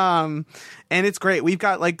 exhibitors. And it's great. We've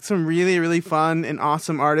got like some really, really fun and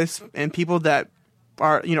awesome artists and people that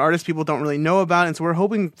are, artists people don't really know about. And so we're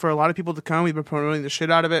hoping for a lot of people to come. We've been promoting the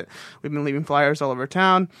shit out of it. We've been leaving flyers all over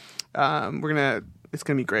town. It's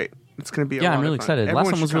gonna be great. It's gonna be a lot I'm really of fun. excited. Everyone Last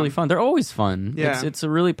one should was really come. fun. They're always fun. Yeah. It's a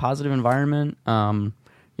really positive environment.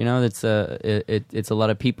 It's a lot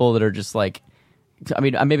of people that are just like, I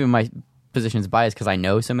mean, maybe my position is biased because I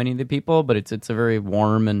know so many of the people, but it's a very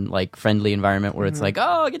warm and like friendly environment where it's like,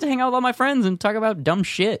 oh, I get to hang out with all my friends and talk about dumb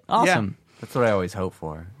shit. Awesome. That's what I always hope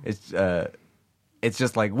for. It's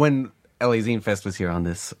just like when LA Zine Fest was here on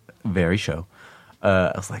this very show.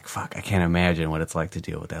 I was like, fuck, I can't imagine what it's like to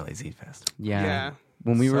deal with LA Zine Fest. Yeah.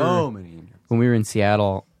 When we were in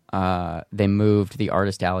Seattle, they moved the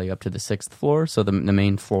artist alley up to the 6th floor. So the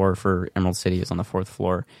main floor for Emerald City is on the 4th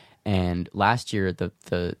floor. And last year,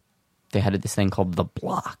 they had this thing called The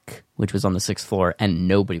Block, which was on the 6th floor, and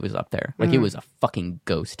nobody was up there. Like, it was a fucking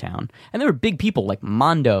ghost town. And there were big people like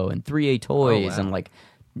Mondo and 3A Toys, and like,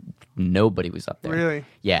 nobody was up there. Really?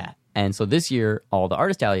 Yeah. And so this year, all the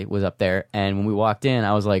artist alley was up there, and when we walked in,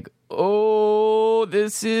 I was like, oh,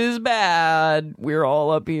 this is bad. We're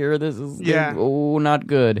all up here. This is not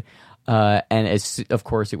good. And of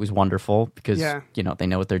course, it was wonderful because they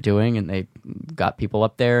know what they're doing, and they got people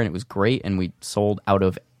up there, and it was great. And we sold out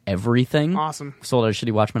of everything. Awesome. We sold out of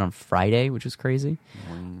Shitty Watchmen on Friday, which was crazy.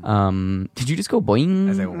 Did you just go boing? I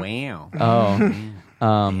was like, wow.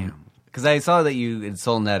 Oh, because I saw that you had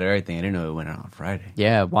sold out everything. I didn't know it went on Friday.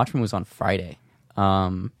 yeah. Watchmen was on Friday.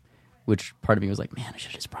 Which part of me was like, man, I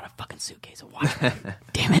should have just brought a fucking suitcase of Watchmen.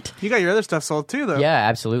 Damn it. You got your other stuff sold too, though. Yeah,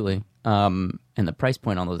 absolutely. And the price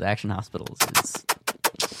point on those action hospitals is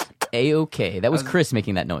A-okay. That was Chris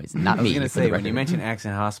making that noise, not I was me. going to for the say, when record. you mentioned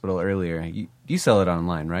Accent Hospital earlier, you sell it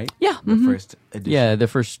online, right? Yeah. The first edition. Yeah, the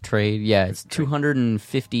first trade. Yeah, it's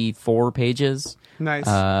 254 pages. Nice.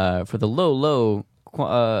 For the low,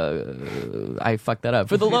 I fucked that up.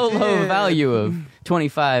 For the low value of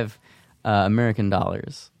 25 American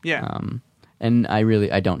dollars. Yeah. And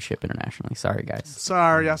I don't ship internationally. Sorry, guys.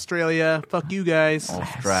 Sorry, Australia. Fuck you guys.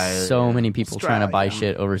 Australia. So many people trying to buy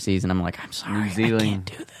Australia. shit overseas, and I'm like, I'm sorry, New Zealand. I can't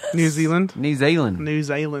do this. New Zealand. New Zealand. New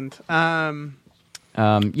Zealand. No,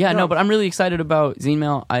 but I'm really excited about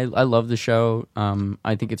Zinemelt. I love the show.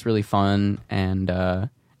 I think it's really fun, and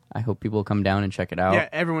I hope people come down and check it out. Yeah,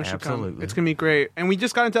 everyone should come. Absolutely. It's gonna be great. And we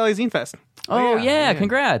just got into LA Zine Fest. Oh, yeah, yeah, yeah.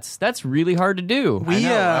 congrats. That's really hard to do. I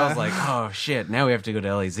know. I was like, oh shit! Now we have to go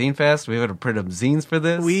to LA Zine Fest. We have to print up zines for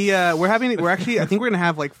this. We're actually I think we're gonna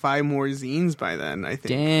have like 5 more zines by then. I think.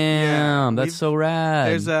 Damn, Yeah, that's so rad.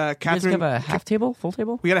 There's You Catherine. guys have a half table, full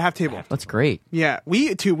table? We got a half table. That's great. Yeah,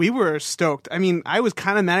 we were stoked. I mean, I was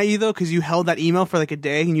kind of mad at you though because you held that email for like a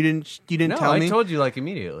day and you didn't no, tell me. I told you like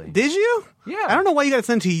immediately. Did you? Yeah. I don't know why you got to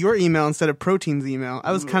send to your email instead of Protein's email.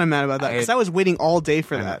 I was kind of mad about that because I was waiting all day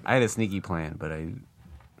for that. I had a sneaky plan, but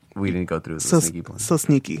we didn't go through with So the sneaky plan. so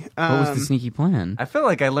sneaky. What was the sneaky plan? I feel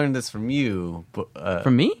like I learned this from you. But,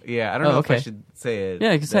 From me? Yeah, I don't Oh, know if I okay. should say it.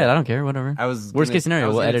 Yeah, you can say it. I don't care. Whatever. I was Worst gonna- case scenario, I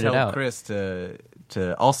was we'll gonna edit it tell out. Chris to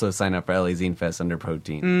also sign up for LA Zine Fest under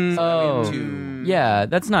Protein. Oh, yeah.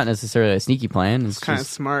 That's not necessarily a sneaky plan. It's Kind of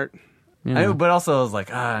just, smart. you know. But also I was like,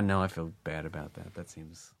 no, I feel bad about that. That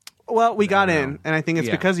seems. Well, we got know. in, and I think it's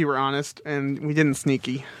Yeah. because you were honest and we didn't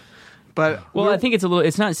sneaky. But Well, I think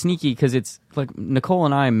it's not sneaky because it's like Nicole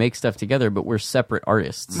and I make stuff together, but we're separate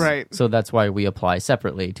artists. Right. So that's why we apply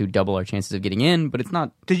separately to double our chances of getting in, but it's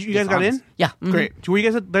not. did you guys got in? Yeah. Mhm. Great. Were you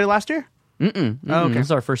guys there last year? Mm-mm. Oh, okay. This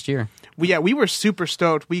is our first year. we were super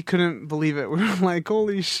stoked. We couldn't believe it. We were like,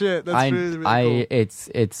 holy shit, that's really cool.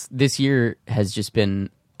 It's this year has just been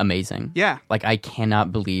amazing. Yeah. Like, I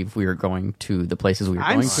cannot believe we are going to the places we were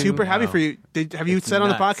going to. I'm super happy for you. Have you said on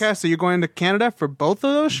the podcast that you're going to Canada for both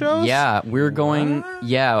of those shows? Yeah, we're going. What?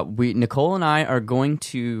 Yeah, Nicole and I are going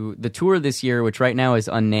to the tour this year, which right now is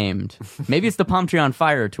unnamed. Maybe it's the Palm Tree on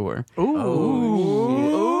Fire tour. Ooh.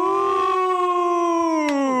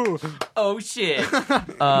 Oh shit.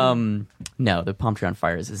 No, the Palm Tree on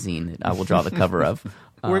Fire is a zine that I will draw the cover of.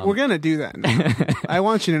 We're gonna do that. I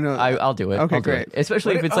want you to know that. I'll do it. Okay, I'll do great. it.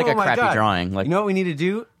 Especially if it's like a crappy drawing. Like, you know what we need to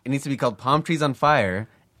do? It needs to be called Palm Trees on Fire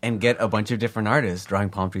and get a bunch of different artists drawing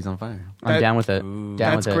palm trees on fire. I'm down with it.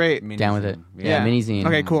 That's great. Down with it. Mini-zine. Yeah, mini zine.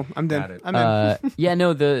 Okay, cool. I'm done. I'm in. Yeah,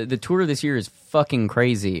 no, the tour this year is fucking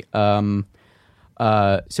crazy. So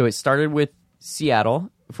it started with Seattle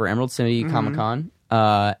for Emerald City Comic Con.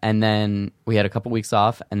 And then we had a couple weeks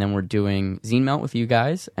off, and then we're doing Zinemelt with you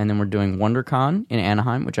guys, and then we're doing WonderCon in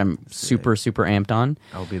Anaheim, which I'm super amped on.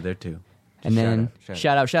 I'll be there too. And then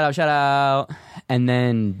shout out. And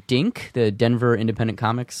then Dink, the Denver Independent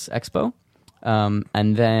Comics Expo.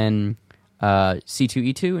 And then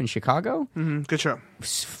C2E2 in Chicago. Mm-hmm. Good show.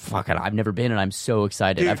 Fuck it, I've never been, and I'm so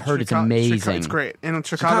excited. Dude, I've heard it's amazing. It's great. And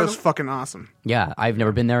Chicago's fucking awesome. Yeah, I've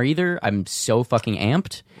never been there either. I'm so fucking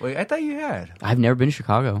amped. Wait, I thought you had. I've never been to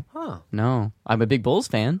Chicago. Huh. No. I'm a big Bulls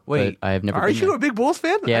fan. Wait, but I have never Are been you there. a big Bulls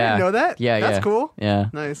fan? Yeah. I didn't know that. Yeah, That's cool. Yeah.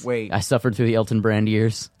 Nice. Wait, I suffered through the Elton Brand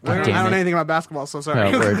years. I don't know anything about basketball, so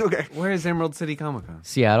sorry. Oh, word. Okay. where is Emerald City Comic Con?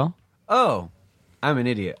 Seattle? Oh, I'm an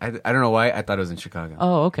idiot. I don't know why. I thought it was in Chicago.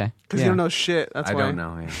 Oh, okay. Because you don't know shit. That's I why. don't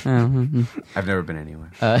know. Yeah. I've never been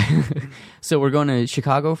anywhere. So we're going to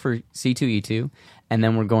Chicago for C2E2, and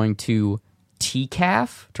then we're going to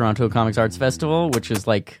TCAF, Toronto Comics Arts Festival, which is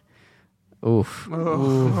like, oof.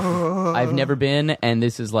 I've never been, and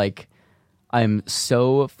this is like, I'm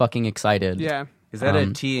so fucking excited. Yeah. Is that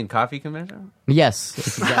a tea and coffee convention? Yes,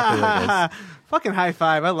 that's exactly what it is. Fucking high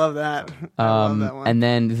five. I love that. I love that one. And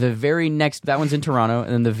then the very next, that one's in Toronto,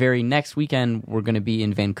 and then the very next weekend, we're going to be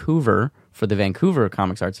in Vancouver for the Vancouver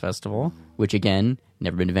Comics Arts Festival, which again,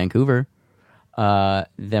 never been to Vancouver.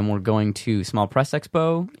 Then we're going to Small Press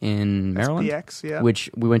Expo in Maryland, SPX, yeah. which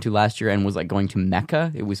we went to last year and was like going to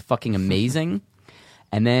Mecca. It was fucking amazing.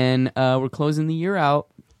 And then we're closing the year out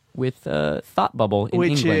with Thought Bubble in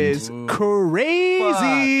Which England. is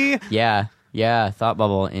crazy. Yeah, Thought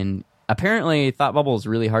Bubble in. Apparently, Thought Bubble is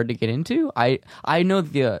really hard to get into. I know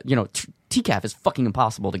TCAF is fucking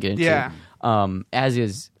impossible to get into. Yeah. As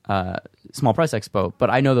is Small Press Expo, but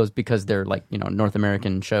I know those because they're like North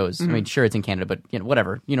American shows. I mean, sure, it's in Canada, but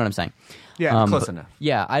whatever. You know what I'm saying? Yeah, Close enough.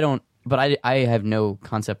 Yeah, I don't. But I have no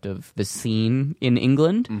concept of the scene in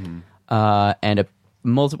England, and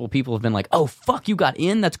multiple people have been like, "Oh fuck, you got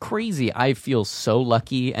in? That's crazy!" I feel so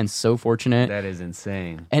lucky and so fortunate. That is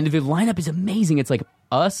insane. And the lineup is amazing. It's like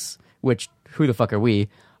us, which who the fuck are we?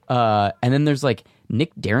 And then there's like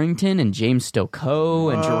Nick Darrington and James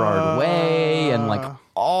Stokoe and Gerard Way and like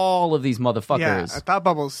all of these motherfuckers. Yeah, Thought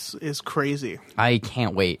Bubbles is crazy. I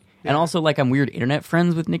can't wait. And also, like, I'm weird internet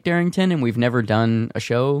friends with Nick Darrington, and we've never done a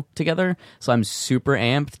show together, so I'm super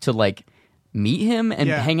amped to like meet him and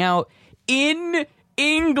hang out in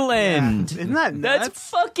England. Yeah. Isn't that nuts? That's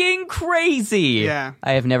fucking crazy. Yeah.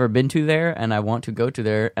 I have never been to there, and I want to go to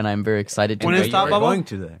there, and I'm very excited to When go. is Thought Bubble? Going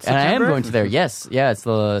to that. And I am September? going to there. Yes. Yeah, it's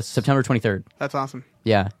the September 23rd. That's awesome.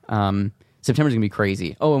 Yeah. September's going to be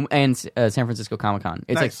crazy. Oh, and San Francisco Comic-Con.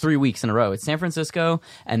 It's like 3 weeks in a row. It's San Francisco,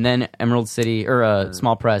 and then Emerald City, or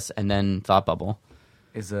Small Press, and then Thought Bubble.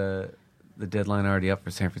 Is the deadline already up for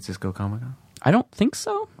San Francisco Comic Con? I don't think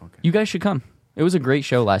so. Okay. You guys should come. It was a great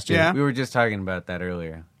show last year. Yeah. We were just talking about that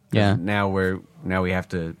earlier. Yeah. Now we have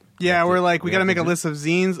to. Yeah, we're like, we got to have make a do- list of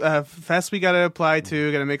zines, fests we got to apply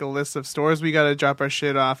to, got to make a list of stores we got to drop our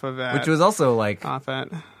shit off of at. Which was also like, off at.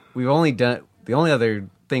 we've only done, the only other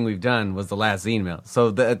thing we've done was the last Zine Mail.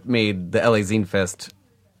 So that made the LA Zine Fest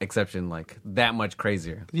exception like that much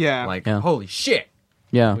crazier. Yeah. Like, Yeah. holy shit.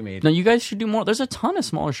 Yeah. We made No, you guys should do more. There's a ton of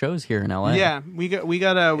smaller shows here in LA. Yeah, we got It's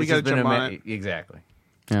to just been jump on it. Exactly.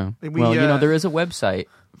 Yeah. We, Well, there is a website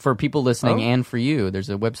for people listening Oh. and for you. There's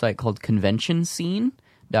a website called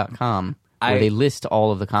conventionscene.com where I- they list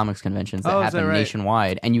all of the comics conventions that Oh, is happen that right?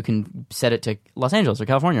 nationwide, and you can set it to Los Angeles or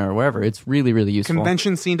California or wherever. It's really, really useful.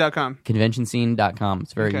 Conventionscene.com. Conventionscene.com.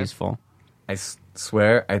 It's very Okay. useful. I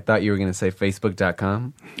swear I thought you were going to say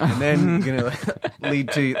Facebook.com and then going to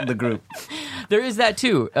lead to the group. There is that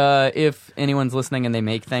too. If anyone's listening and they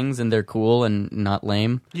make things and they're cool and not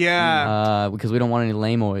lame, Yeah. because we don't want any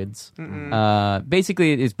lameoids.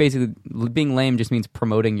 Basically, being lame just means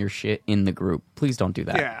promoting your shit in the group. Please don't do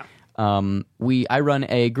that. Yeah. I run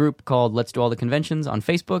a group called Let's Do All the Conventions on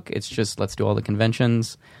Facebook. It's just Let's Do All the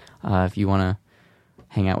Conventions. If you want to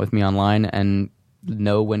hang out with me online and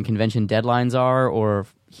know when convention deadlines are or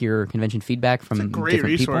hear convention feedback from different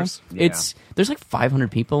resource. People. Yeah. There's like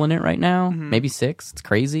 500 people in it right now, maybe 6. It's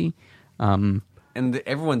crazy. And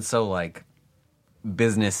everyone's so like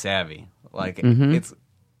business savvy. Like it's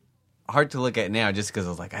hard to look at now just because I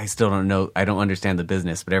was like, I still don't know. I don't understand the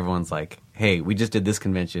business, but everyone's like, hey, we just did this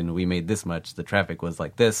convention. We made this much. The traffic was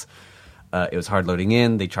like this. It was hard loading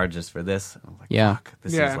in. They charged us for this. I'm like, fuck,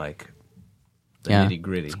 this is like the nitty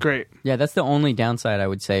gritty. It's great. Yeah, that's the only downside I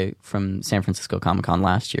would say from San Francisco Comic-Con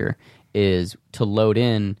last year is to load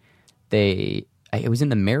in. It was in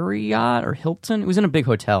the Marriott or Hilton. It was in a big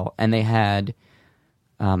hotel, and they had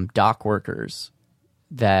dock workers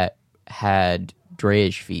that had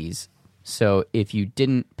drayage fees. So if you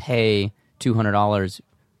didn't pay $200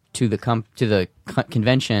 to the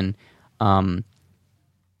convention on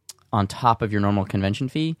top of your normal convention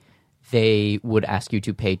fee, they would ask you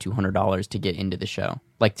to pay $200 to get into the show,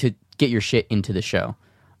 like to get your shit into the show.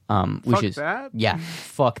 Fuck that? Yeah,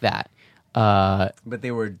 fuck that. But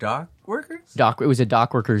they were dock workers? It was a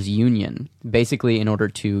dock workers union, basically in order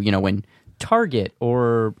to, when Target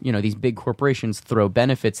or, these big corporations throw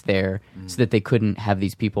benefits there so that they couldn't have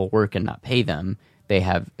these people work and not pay them. They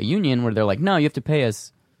have a union where they're like, no, you have to pay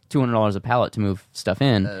us $200 a pallet to move stuff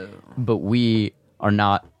in, but we are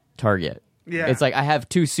not Target. Yeah. It's like I have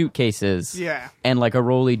 2 suitcases and like a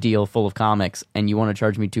rolly deal full of comics, and you want to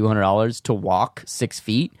charge me $200 to walk 6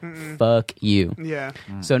 feet? Fuck you. Yeah.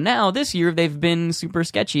 So now this year they've been super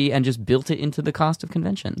sketchy and just built it into the cost of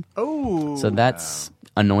convention. Oh. So that's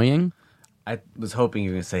annoying. I was hoping you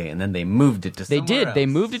were going to say, and then they moved it to somewhere They did. else. They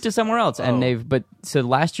moved it to somewhere else, and so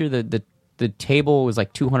last year the table was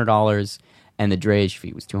like $200, and the drayage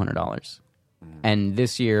fee was $200, and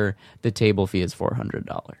this year the table fee is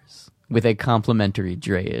 $400 with a complimentary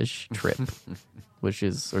drayage trip, which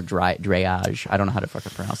is drayage. I don't know how to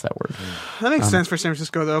fucking pronounce that word. That makes sense for San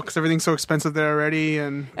Francisco though, because everything's so expensive there already,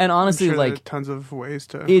 and honestly, I'm sure there like are tons of ways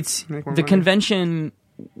to it's make more the money. convention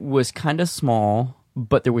was kind of small.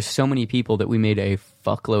 But there were so many people that we made a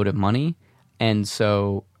fuckload of money. And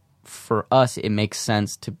so for us, it makes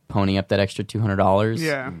sense to pony up that extra $200.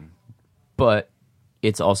 Yeah. But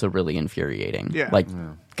it's also really infuriating. Yeah. Like,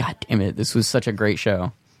 God damn it, this was such a great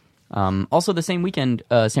show. Also, the same weekend,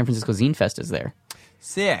 San Francisco Zine Fest is there.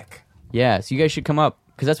 Sick. Yeah, so you guys should come up,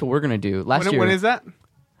 because that's what we're going to do. Last year... When is that?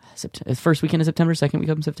 First weekend of September, second week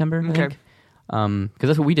of September, I think. Because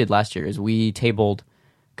that's what we did last year, is we tabled...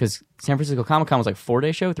 Because San Francisco Comic-Con was like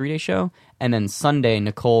 4-day show, 3-day show, and then Sunday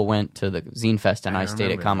Nicole went to the Zine Fest and I stayed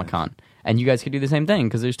at Comic-Con. And you guys could do the same thing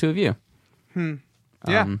because there's 2 of you.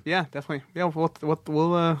 Yeah, definitely. Yeah,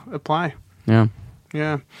 we'll apply. Yeah.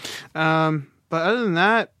 Yeah. But other than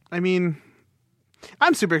that, I mean,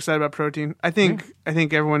 I'm super excited about protein. I think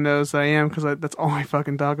everyone knows I am because that's all I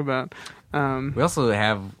fucking talk about. We also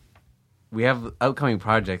have upcoming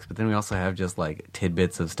projects, but then we also have just like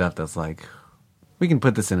tidbits of stuff that's like, we can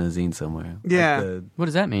put this in a zine somewhere. Yeah. Like What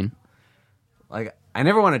does that mean? like I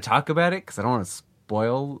never want to talk about it because I don't want to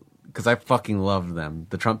spoil, because I fucking loved them.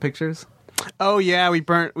 The Trump pictures. Oh yeah, we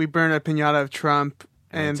burnt a pinata of Trump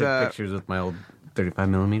And I took pictures with my old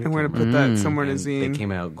 35mm. and we're gonna put that somewhere in a and zine. They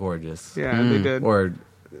came out gorgeous. Yeah, they did. Or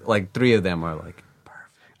like 3 of them are like perfect.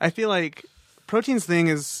 I feel like protein's thing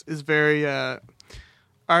is very.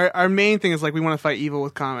 Our main thing is like we want to fight evil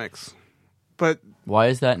with comics, but Why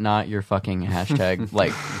is that not your fucking hashtag?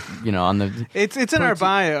 Like, on the... it's in our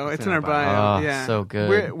bio. It's in our bio. Oh, yeah, so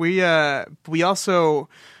good. We also.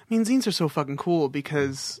 I mean, zines are so fucking cool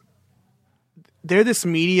because they're this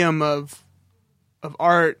medium of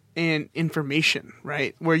art and information,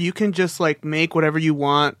 right? Where you can just like make whatever you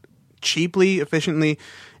want cheaply, efficiently,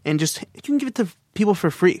 and just you can give it to people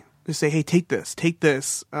for free. Just say, hey, take this,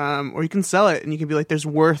 or you can sell it, and you can be like, there's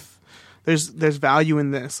value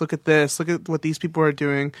in this. Look at this. Look at what these people are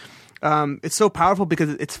doing. It's so powerful because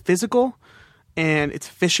it's physical and it's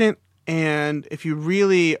efficient. And if you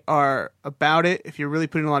really are about it, if you're really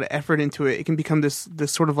putting a lot of effort into it, it can become this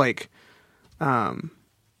sort of like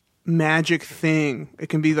magic thing. It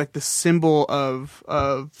can be like the symbol of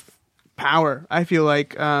power. I feel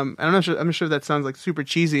like I'm not sure that sounds like super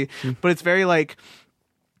cheesy, but it's very like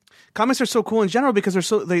comics are so cool in general because they're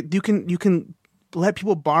so you can let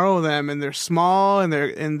people borrow them, and they're small and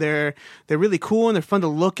they're really cool and they're fun to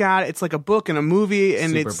look at. It's like a book and a movie,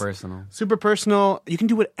 and it's super personal. You can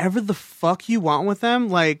do whatever the fuck you want with them,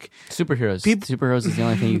 like superheroes. Superheroes is the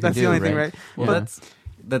only thing you can that's do. The only thing, right? Yeah. Well,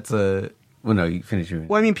 that's a. Well, no, you finish your.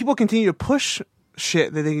 Well, I mean, people continue to push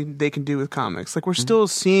shit that they can do with comics. Like we're still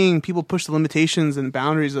seeing people push the limitations and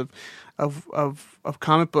boundaries of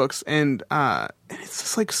comic books, and it's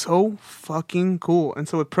just like so fucking cool. And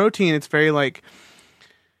so with Protein, it's very like,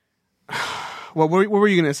 what were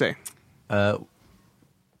you gonna say? I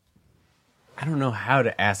don't know how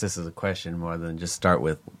to ask this as a question more than just start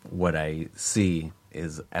with what I see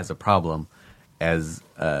is as a problem, as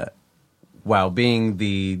while being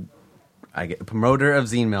the promoter of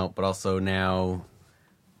Zinemelt, but also now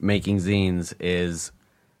making zines, is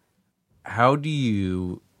how do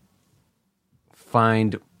you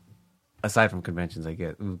find, aside from conventions, I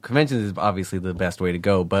guess conventions is obviously the best way to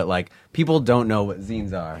go, but like people don't know what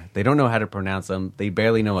zines are. They don't know how to pronounce them. They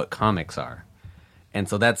barely know what comics are. And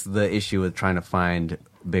so that's the issue with trying to find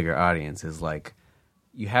bigger audience, is like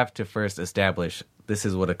you have to first establish this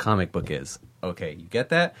is what a comic book is. Okay, you get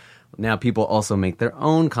that? Now people also make their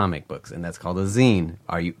own comic books, and that's called a zine.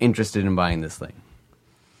 Are you interested in buying this thing?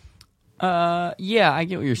 Yeah, I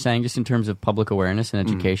get what you're saying, just in terms of public awareness and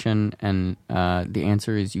education. And the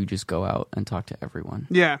answer is you just go out and talk to everyone.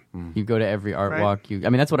 Yeah. You go to every art Right. walk. I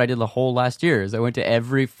mean, that's what I did the whole last year. Is I went to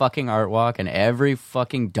every fucking art walk and every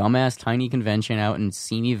fucking dumbass tiny convention out in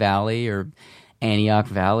Simi Valley or Antioch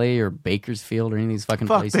Valley or Bakersfield or any of these fucking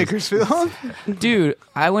Fuck places. Bakersfield. Dude,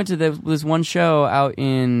 I went to this one show out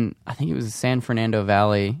in, I think it was San Fernando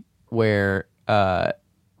Valley, where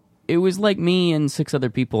it was like me and 6 other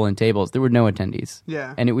people in tables. There were no attendees.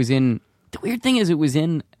 Yeah. And it was in, the weird thing is it was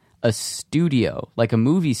in a studio, like a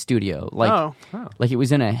movie studio. Like, like it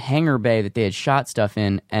was in a hangar bay that they had shot stuff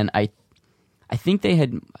in. And I think they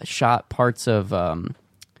had shot parts of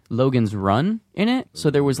Logan's Run in it. So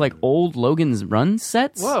there was like old Logan's Run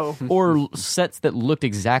sets. Whoa. Or sets that looked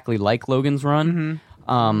exactly like Logan's Run.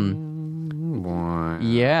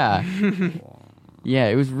 Yeah. Yeah,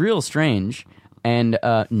 it was real strange. And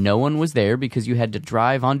no one was there because you had to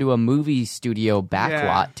drive onto a movie studio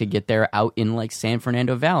backlot to get there out in like San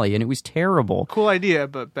Fernando Valley, and it was terrible. Cool idea,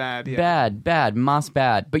 but bad. Yeah. Bad, moss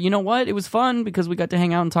bad. But you know what? It was fun because we got to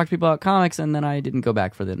hang out and talk to people about comics, and then I didn't go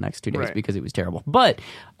back for the next 2 days Right. because it was terrible. But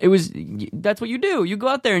it was, that's what you do. You go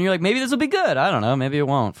out there and you're like, maybe this will be good. I don't know. Maybe it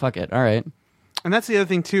won't. Fuck it. All right. And that's the other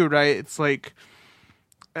thing too, right? It's like,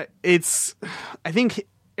 I think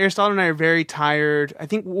Aristotle and I are very tired. I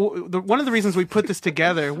think one of the reasons we put this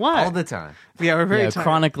together, what? All the time. Yeah, we're very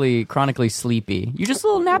tired. Chronically sleepy. You're just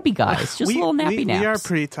little nappy guys. Just little nappy naps. We are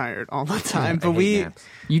pretty tired all the time, but I hate naps.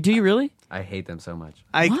 You do you really? I hate them so much.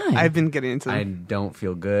 Why? I've been getting into them. I don't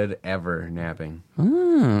feel good ever napping.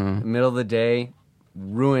 Middle of the day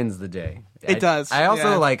ruins the day. It does, I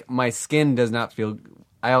also yeah. like my skin does not feel.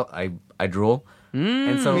 I drool,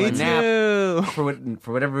 and so Me a nap too.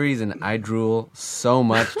 for whatever reason I drool so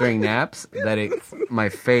much during naps that my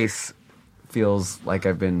face feels like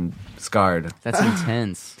I've been scarred That's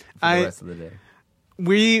intense. for the rest of the day.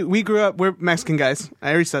 We grew up. We're Mexican guys. I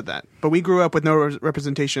already said that, but we grew up with no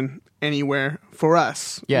representation anywhere for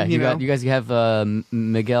us. Yeah, you know? you guys have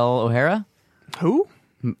Miguel O'Hara? Who?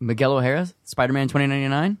 Miguel O'Hara? Spider-Man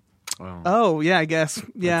 2099? Oh yeah, I guess.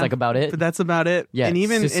 Yeah, That's like about it? But that's about it. Yeah, and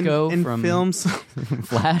even Cisco in from- films,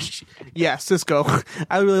 Flash? yeah, Cisco.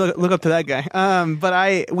 I really look up to that guy.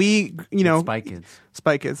 But we Spy Kids.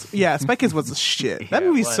 Spy Kids. Yeah, Spy Kids was the shit. That Yeah, it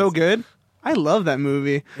movie's was. so good. I love that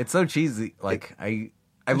movie. It's so cheesy. Like I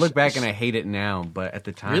look back and I hate it now, but at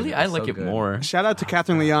the time, Really? it I was like so it good. more. Shout out to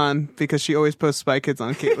Catherine Leon because she always posts Spy Kids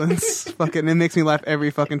on Caitlin's fucking. It makes me laugh every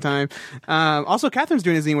fucking time. Also, Catherine's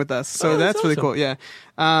doing a zine with us, so that's really cool. Yeah,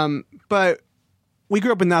 but we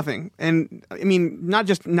grew up with nothing, and I mean, not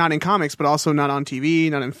just not in comics, but also not on TV,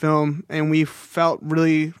 not in film, and we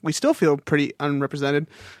still feel pretty unrepresented,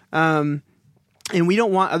 and we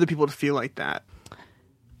don't want other people to feel like that.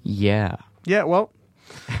 Yeah. Yeah, well.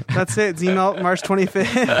 That's it. Zinemelt, March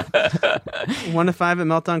 25th. 1 to 5 at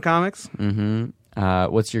Meltdown Comics.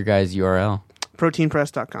 What's your guys' URL?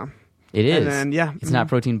 Proteinpress.com. It is. And then, yeah. It's not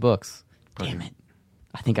Protein Books. Damn it.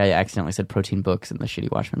 I think I accidentally said Protein Books in the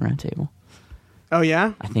Shitty Watchmen Roundtable. Oh,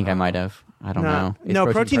 yeah? I think I might have. I don't know. It's No,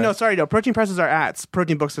 Protein Press? Protein Press is our @.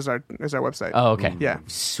 Protein Books is our website. Oh, okay. Yeah.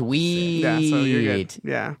 Sweet. Yeah, so you're good.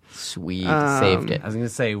 Yeah. Sweet. Saved it. I was gonna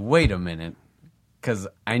say, wait a minute, because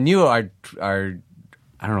I knew our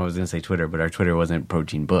I don't know. I was gonna say Twitter, but our Twitter wasn't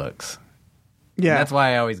Protein Books. Yeah. And that's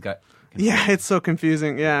why I always got. Yeah, it's so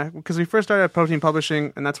confusing. Yeah, because we first started at Protein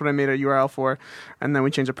Publishing, and that's what I made a URL for. And then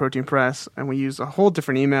we changed to Protein Press, and we use a whole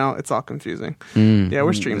different email. It's all confusing. Yeah,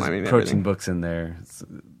 we're streamlining Protein everything. Books in there.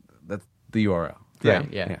 That's the URL.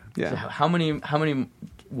 Right, yeah. Yeah. So how many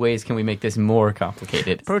ways can we make this more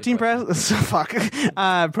complicated? Protein Press, fuck.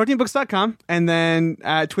 Proteinbooks.com, and then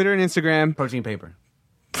Twitter and Instagram. Protein Paper.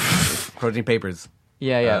 Protein Papers.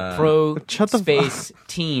 Yeah. Pro shut the space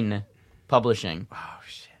teen publishing. Oh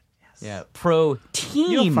shit! Yes. Yeah. Pro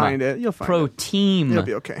team. You'll find it. You'll find Pro it. team. You'll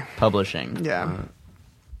be okay. Publishing. Yeah.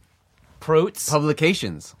 Prots.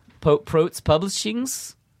 Publications. Prots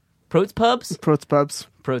Publishings. Prots Pubs. Prots Pubs.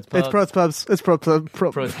 Prots Pubs. It's Prots Pubs. It's Prots Pubs.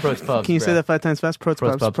 Prots Pubs. Can you say bruh. that 5 times fast? Prots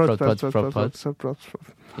Pubs. Prots Pubs. Prots Pubs.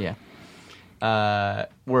 Yeah.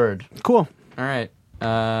 Word. Cool. All right.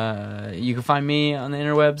 You can find me on the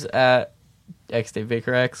interwebs at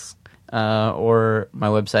xdavebakerx or my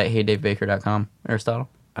website, heydavebaker.com. Aristotle?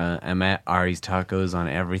 I'm at Ari's Tacos on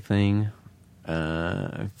everything.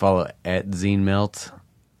 Follow at Zinemelt.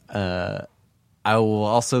 I will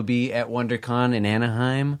also be at WonderCon in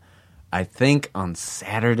Anaheim. I think on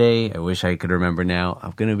Saturday. I wish I could remember now.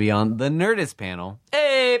 I'm going to be on the Nerdist panel.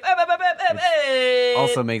 Hey!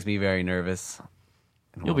 Also makes me very nervous.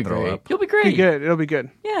 You'll be great. Up. You'll be great. Be good. It'll be good.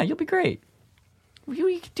 Yeah, you'll be great.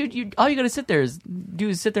 Dude, all you got to sit there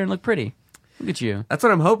and look pretty. Look at you. That's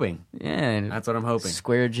what I'm hoping. Yeah. That's what I'm hoping.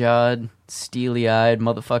 Square-jawed, steely-eyed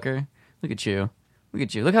motherfucker. Look at you. Look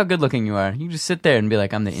at you. Look how good-looking you are. You just sit there and be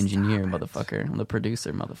like, I'm the engineer, motherfucker. I'm the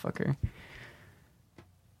producer, motherfucker.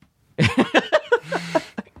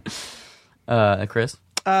 Kris?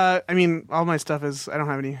 I mean, all my stuff is, I don't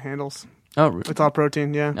have any handles. Oh, It's all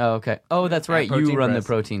protein, yeah. oh, okay. Oh, that's right. You Protein run Press. the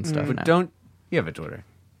protein stuff But now. don't you have a Twitter?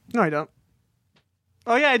 No, I don't.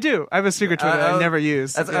 Oh, yeah, I do. I have a secret Twitter I never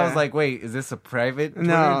use. I Yeah. was like, wait, is this a private Twitter?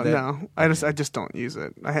 No. I just don't use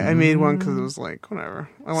it. I made one because it was like, whatever.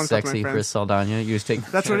 I want to talk to my Sexy friends. Kris Saldana. You just take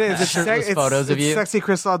That's what it is. It's shirtless photos of it's you. Sexy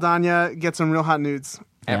Kris Saldana. Get some real hot nudes.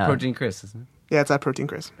 At Yeah. Protein Kris, isn't it? Yeah, it's at Protein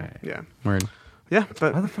Chris. Right. Yeah. Word. Yeah, How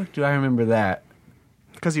but the fuck do I remember that?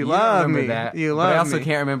 because you don't love remember me. that. You But love I also me.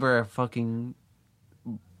 can't remember a fucking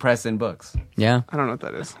press in books. Yeah. I don't know what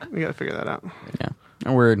that is. We got to figure that out. Yeah.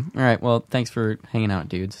 A word. All right. Well, thanks for hanging out,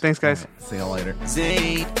 dudes. Thanks, guys. See you later.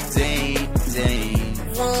 Zane, Zane, Zane,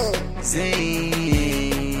 Zane,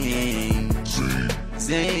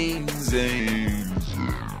 Zane, Zane.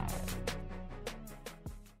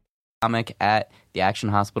 Comic at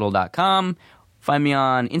theactionhospital.com. Find me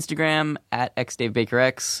on Instagram at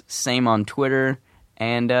xdavebakerx. Same on Twitter.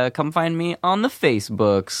 And come find me on the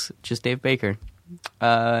Facebooks. Just Dave Baker.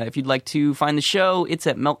 If you'd like to find the show, it's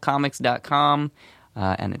at meltcomics.com.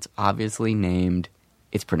 And it's obviously named,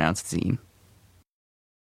 it's pronounced Zine.